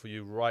beneficial for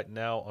you right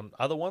now on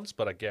other ones,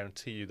 but I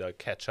guarantee you they'll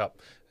catch up.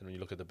 And when you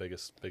look at the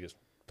biggest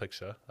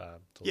picture.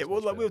 Yeah,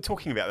 well, like we were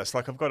talking about this.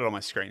 Like I've got it on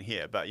my screen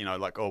here, but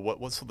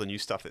what's all the new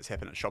stuff that's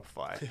happened at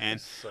Shopify? And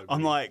So I'm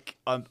good. like,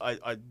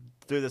 I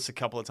do this a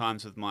couple of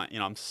times with my,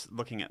 I'm just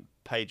looking at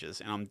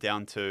pages, and I'm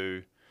down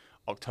to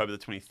October the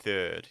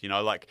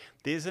 23rd. Like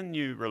there's a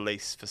new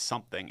release for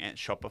something at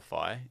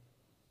Shopify,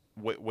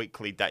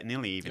 weekly,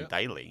 nearly even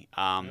daily,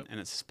 and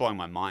it's just blowing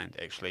my mind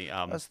actually.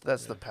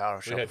 That's the power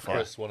of We had Shopify.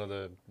 Chris, one of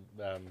the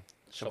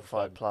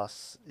Shopify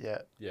Plus, yeah.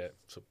 Yeah.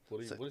 So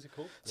what is he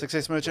called?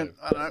 Success Merchant.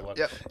 Yeah, I don't that's the know. one.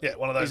 Yep. Yeah,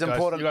 one of those He's guys.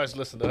 important. You guys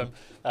listen to him,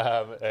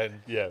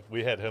 and yeah,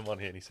 we had him on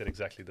here, and he said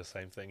exactly the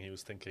same thing. He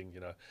was thinking,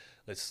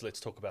 let's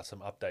talk about some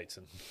updates,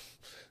 and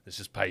there's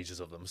just pages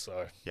of them.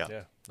 So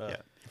Yeah.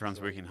 Everyone's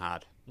working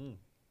hard.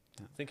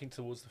 thinking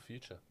towards the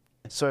future.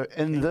 So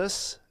in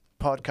this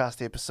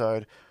podcast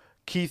episode,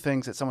 key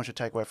things that someone should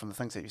take away from the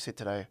things that you said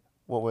today,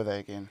 what were they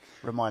again?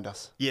 Remind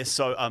us. Yeah,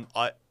 so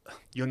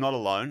you're not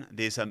alone.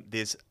 There's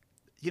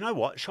you know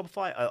what,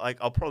 Shopify,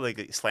 I'll probably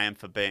get slammed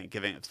for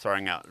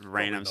throwing out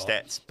random not.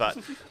 stats, but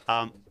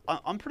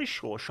I'm pretty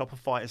sure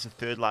Shopify is the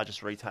third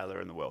largest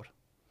retailer in the world.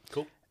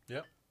 Cool.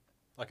 Yeah.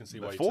 I can see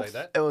why you'd fourth? say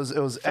that. It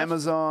was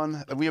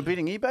Amazon. We are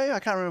beating eBay. I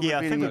can't remember. Yeah,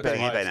 I think beating we're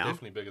beating eBay. eBay It's now.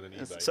 definitely bigger than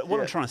eBay. So what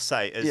Yeah. I'm trying to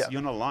say is Yeah.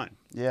 you're not alone.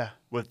 Yeah.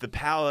 With the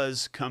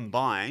powers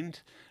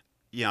combined,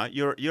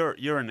 you're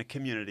in a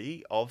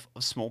community of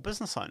small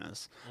business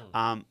owners.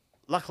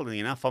 Luckily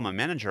enough, I'm a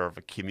manager of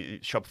a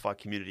Shopify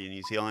community in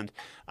New Zealand.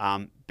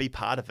 Be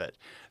part of it.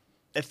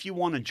 If you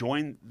want to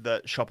join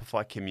the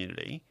Shopify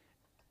community,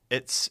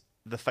 it's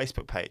the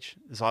Facebook page,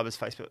 Zyber's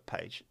Facebook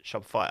page,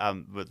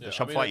 Shopify with the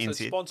Shopify it's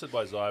NZ. sponsored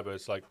by Zyber.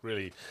 It's like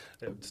really,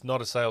 it's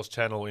not a sales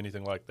channel or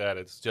anything like that.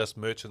 It's just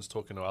merchants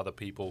talking to other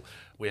people.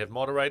 We have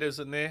moderators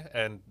in there,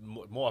 and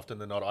more often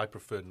than not, I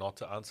prefer not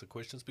to answer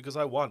questions because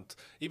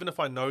even if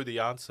I know the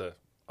answer,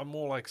 I'm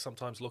more like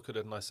sometimes look at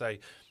it and I say,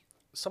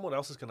 someone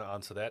else is going to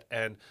answer that,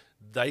 and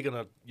they're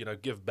going to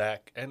give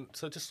back, and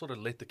so just sort of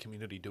let the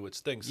community do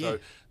its thing. So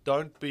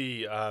don't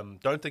think you're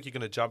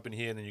going to jump in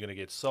here and then you're going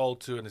to get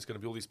sold to, and there's going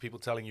to be all these people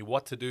telling you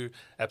what to do.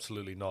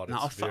 Absolutely not.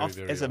 No, It's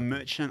very as a open.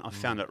 merchant, I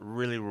found it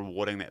really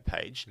rewarding, that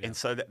page, and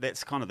so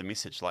that's kind of the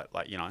message. Like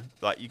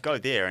you go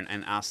there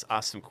and ask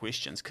some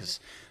questions, because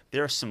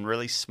there are some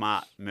really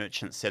smart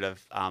merchants that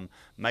have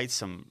made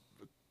some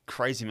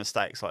crazy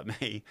mistakes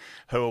like me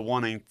who are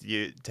wanting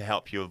you to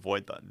help you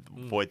avoid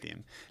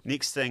them.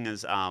 Next thing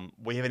is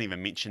we haven't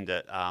even mentioned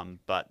it,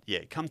 but yeah,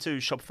 come to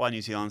Shopify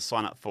New Zealand,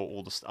 sign up for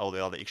all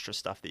the other extra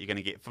stuff that you're going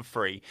to get for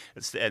free.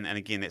 And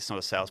again, that's not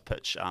a sales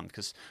pitch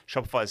because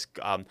Shopify's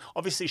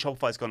obviously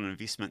Shopify's got an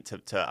investment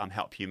to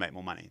help you make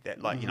more money. That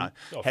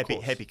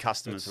happy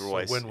customers are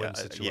always a win-win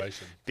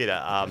situation.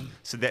 Better.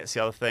 So that's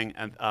the other thing.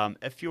 And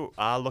if you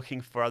are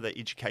looking for other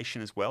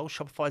education as well,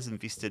 Shopify's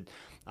invested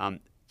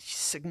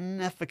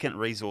significant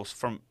resource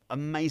from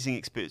amazing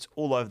experts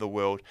all over the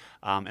world,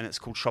 and it's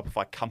called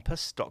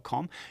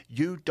ShopifyCompass.com.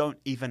 You don't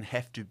even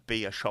have to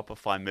be a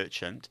Shopify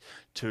merchant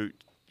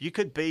you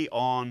could be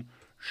on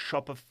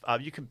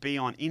Shopify. You could be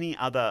on any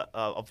other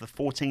of the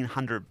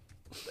 1,400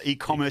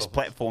 e-commerce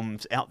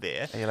platforms out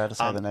there. Are you allowed to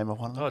say the name of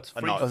one of them? Oh, it's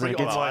free. No, I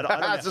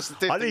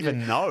don't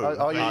even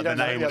know the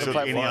names of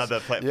any other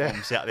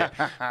platforms out there.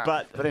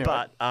 But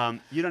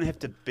anyway. You don't have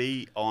to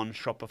be on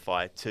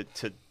Shopify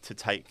to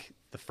take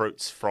the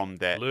fruits from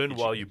that. Learn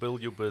while you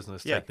build your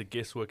business. Take the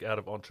guesswork out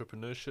of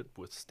entrepreneurship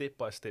with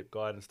step-by-step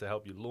guidance to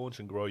help you launch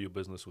and grow your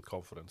business with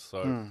confidence.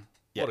 So.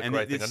 What a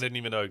great thing. I didn't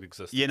even know it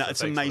existed. Yeah, no,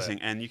 it's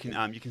amazing. And you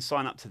can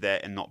sign up to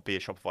that and not be a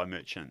Shopify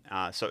merchant.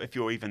 So if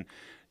you're even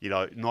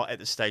not at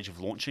the stage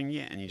of launching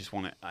yet and you just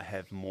want to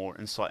have more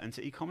insight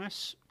into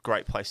e-commerce,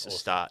 great place to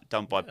start,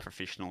 done by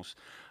professionals.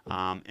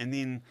 And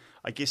then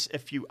I guess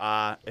if you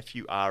are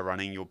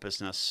running your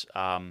business,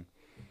 have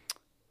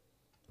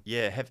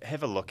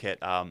a look at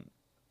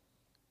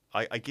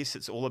I guess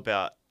it's all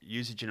about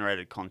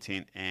user-generated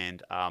content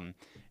and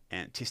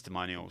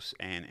testimonials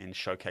and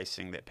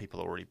showcasing that people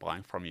are already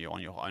buying from you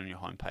on your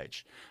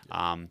homepage.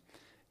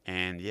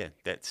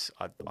 That's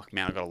I've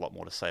got a lot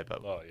more to say,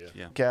 but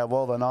Okay,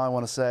 well then I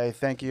want to say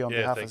thank you on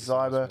behalf of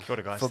Zyber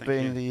for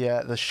being the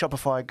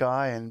Shopify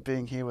guy and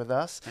being here with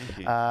us. Thank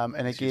you.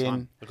 And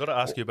again, I've got to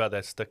ask you about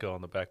that sticker on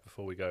the back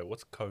before we go.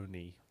 What's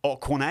Kone? Oh,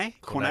 Kone.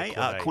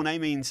 Kone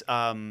means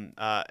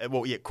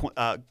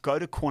go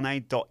to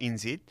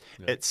kone.nz.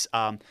 Yeah. It's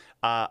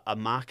a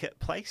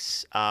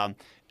marketplace.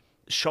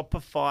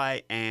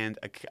 Shopify and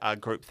a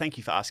group. Thank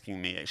you for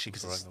asking me, actually,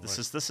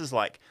 because this is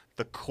like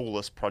the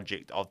coolest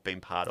project I've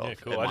been part of. Yeah,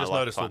 cool. I just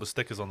noticed all the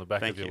stickers on the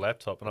back of your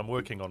laptop, and I'm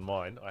working on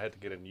mine. I had to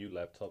get a new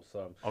laptop,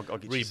 so I'm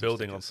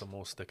rebuilding on some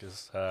more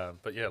stickers.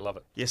 But yeah, love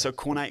it. Yeah, so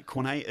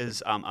Kone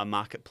is a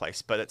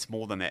marketplace, but it's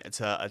more than that.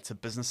 It's a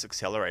business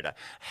accelerator.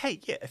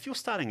 Hey, if you're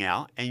starting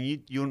out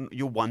and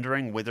you're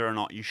wondering whether or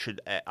not you should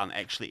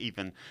actually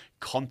even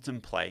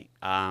contemplate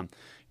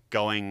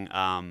going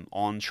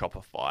on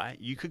Shopify,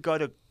 you could go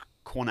to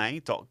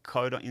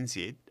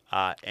kone.co.nz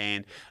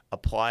and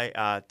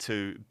apply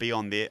to be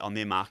on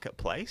their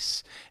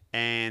marketplace,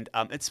 and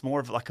it's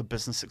more of like a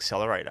business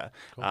accelerator.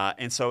 Cool.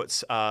 And so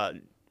it's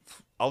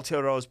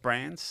Aotearoa's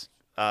brands.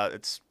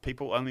 It's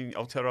people only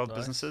Aotearoa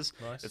businesses.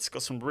 Nice. It's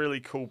got some really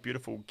cool,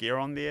 beautiful gear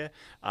on there,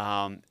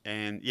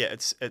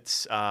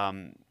 it's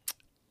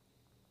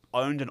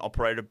owned and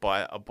operated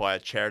by a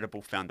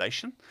charitable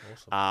foundation,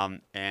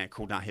 and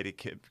called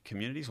Ngāhere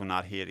Communities or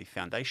Ngāhere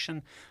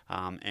Foundation,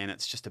 and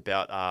it's just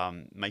about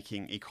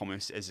making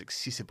e-commerce as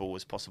accessible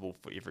as possible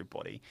for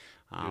everybody.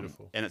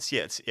 Beautiful. And it's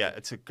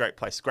a great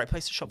place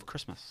to shop for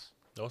Christmas.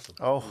 Awesome.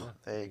 Oh,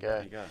 there you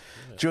go. Yeah.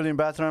 Julian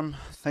Bartram,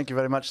 thank you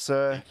very much,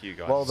 sir. Thank you,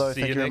 guys. Waldo,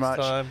 thank you very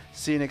much. Time.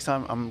 See you next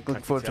time. I'm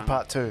looking forward to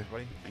part 2.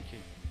 Thank you.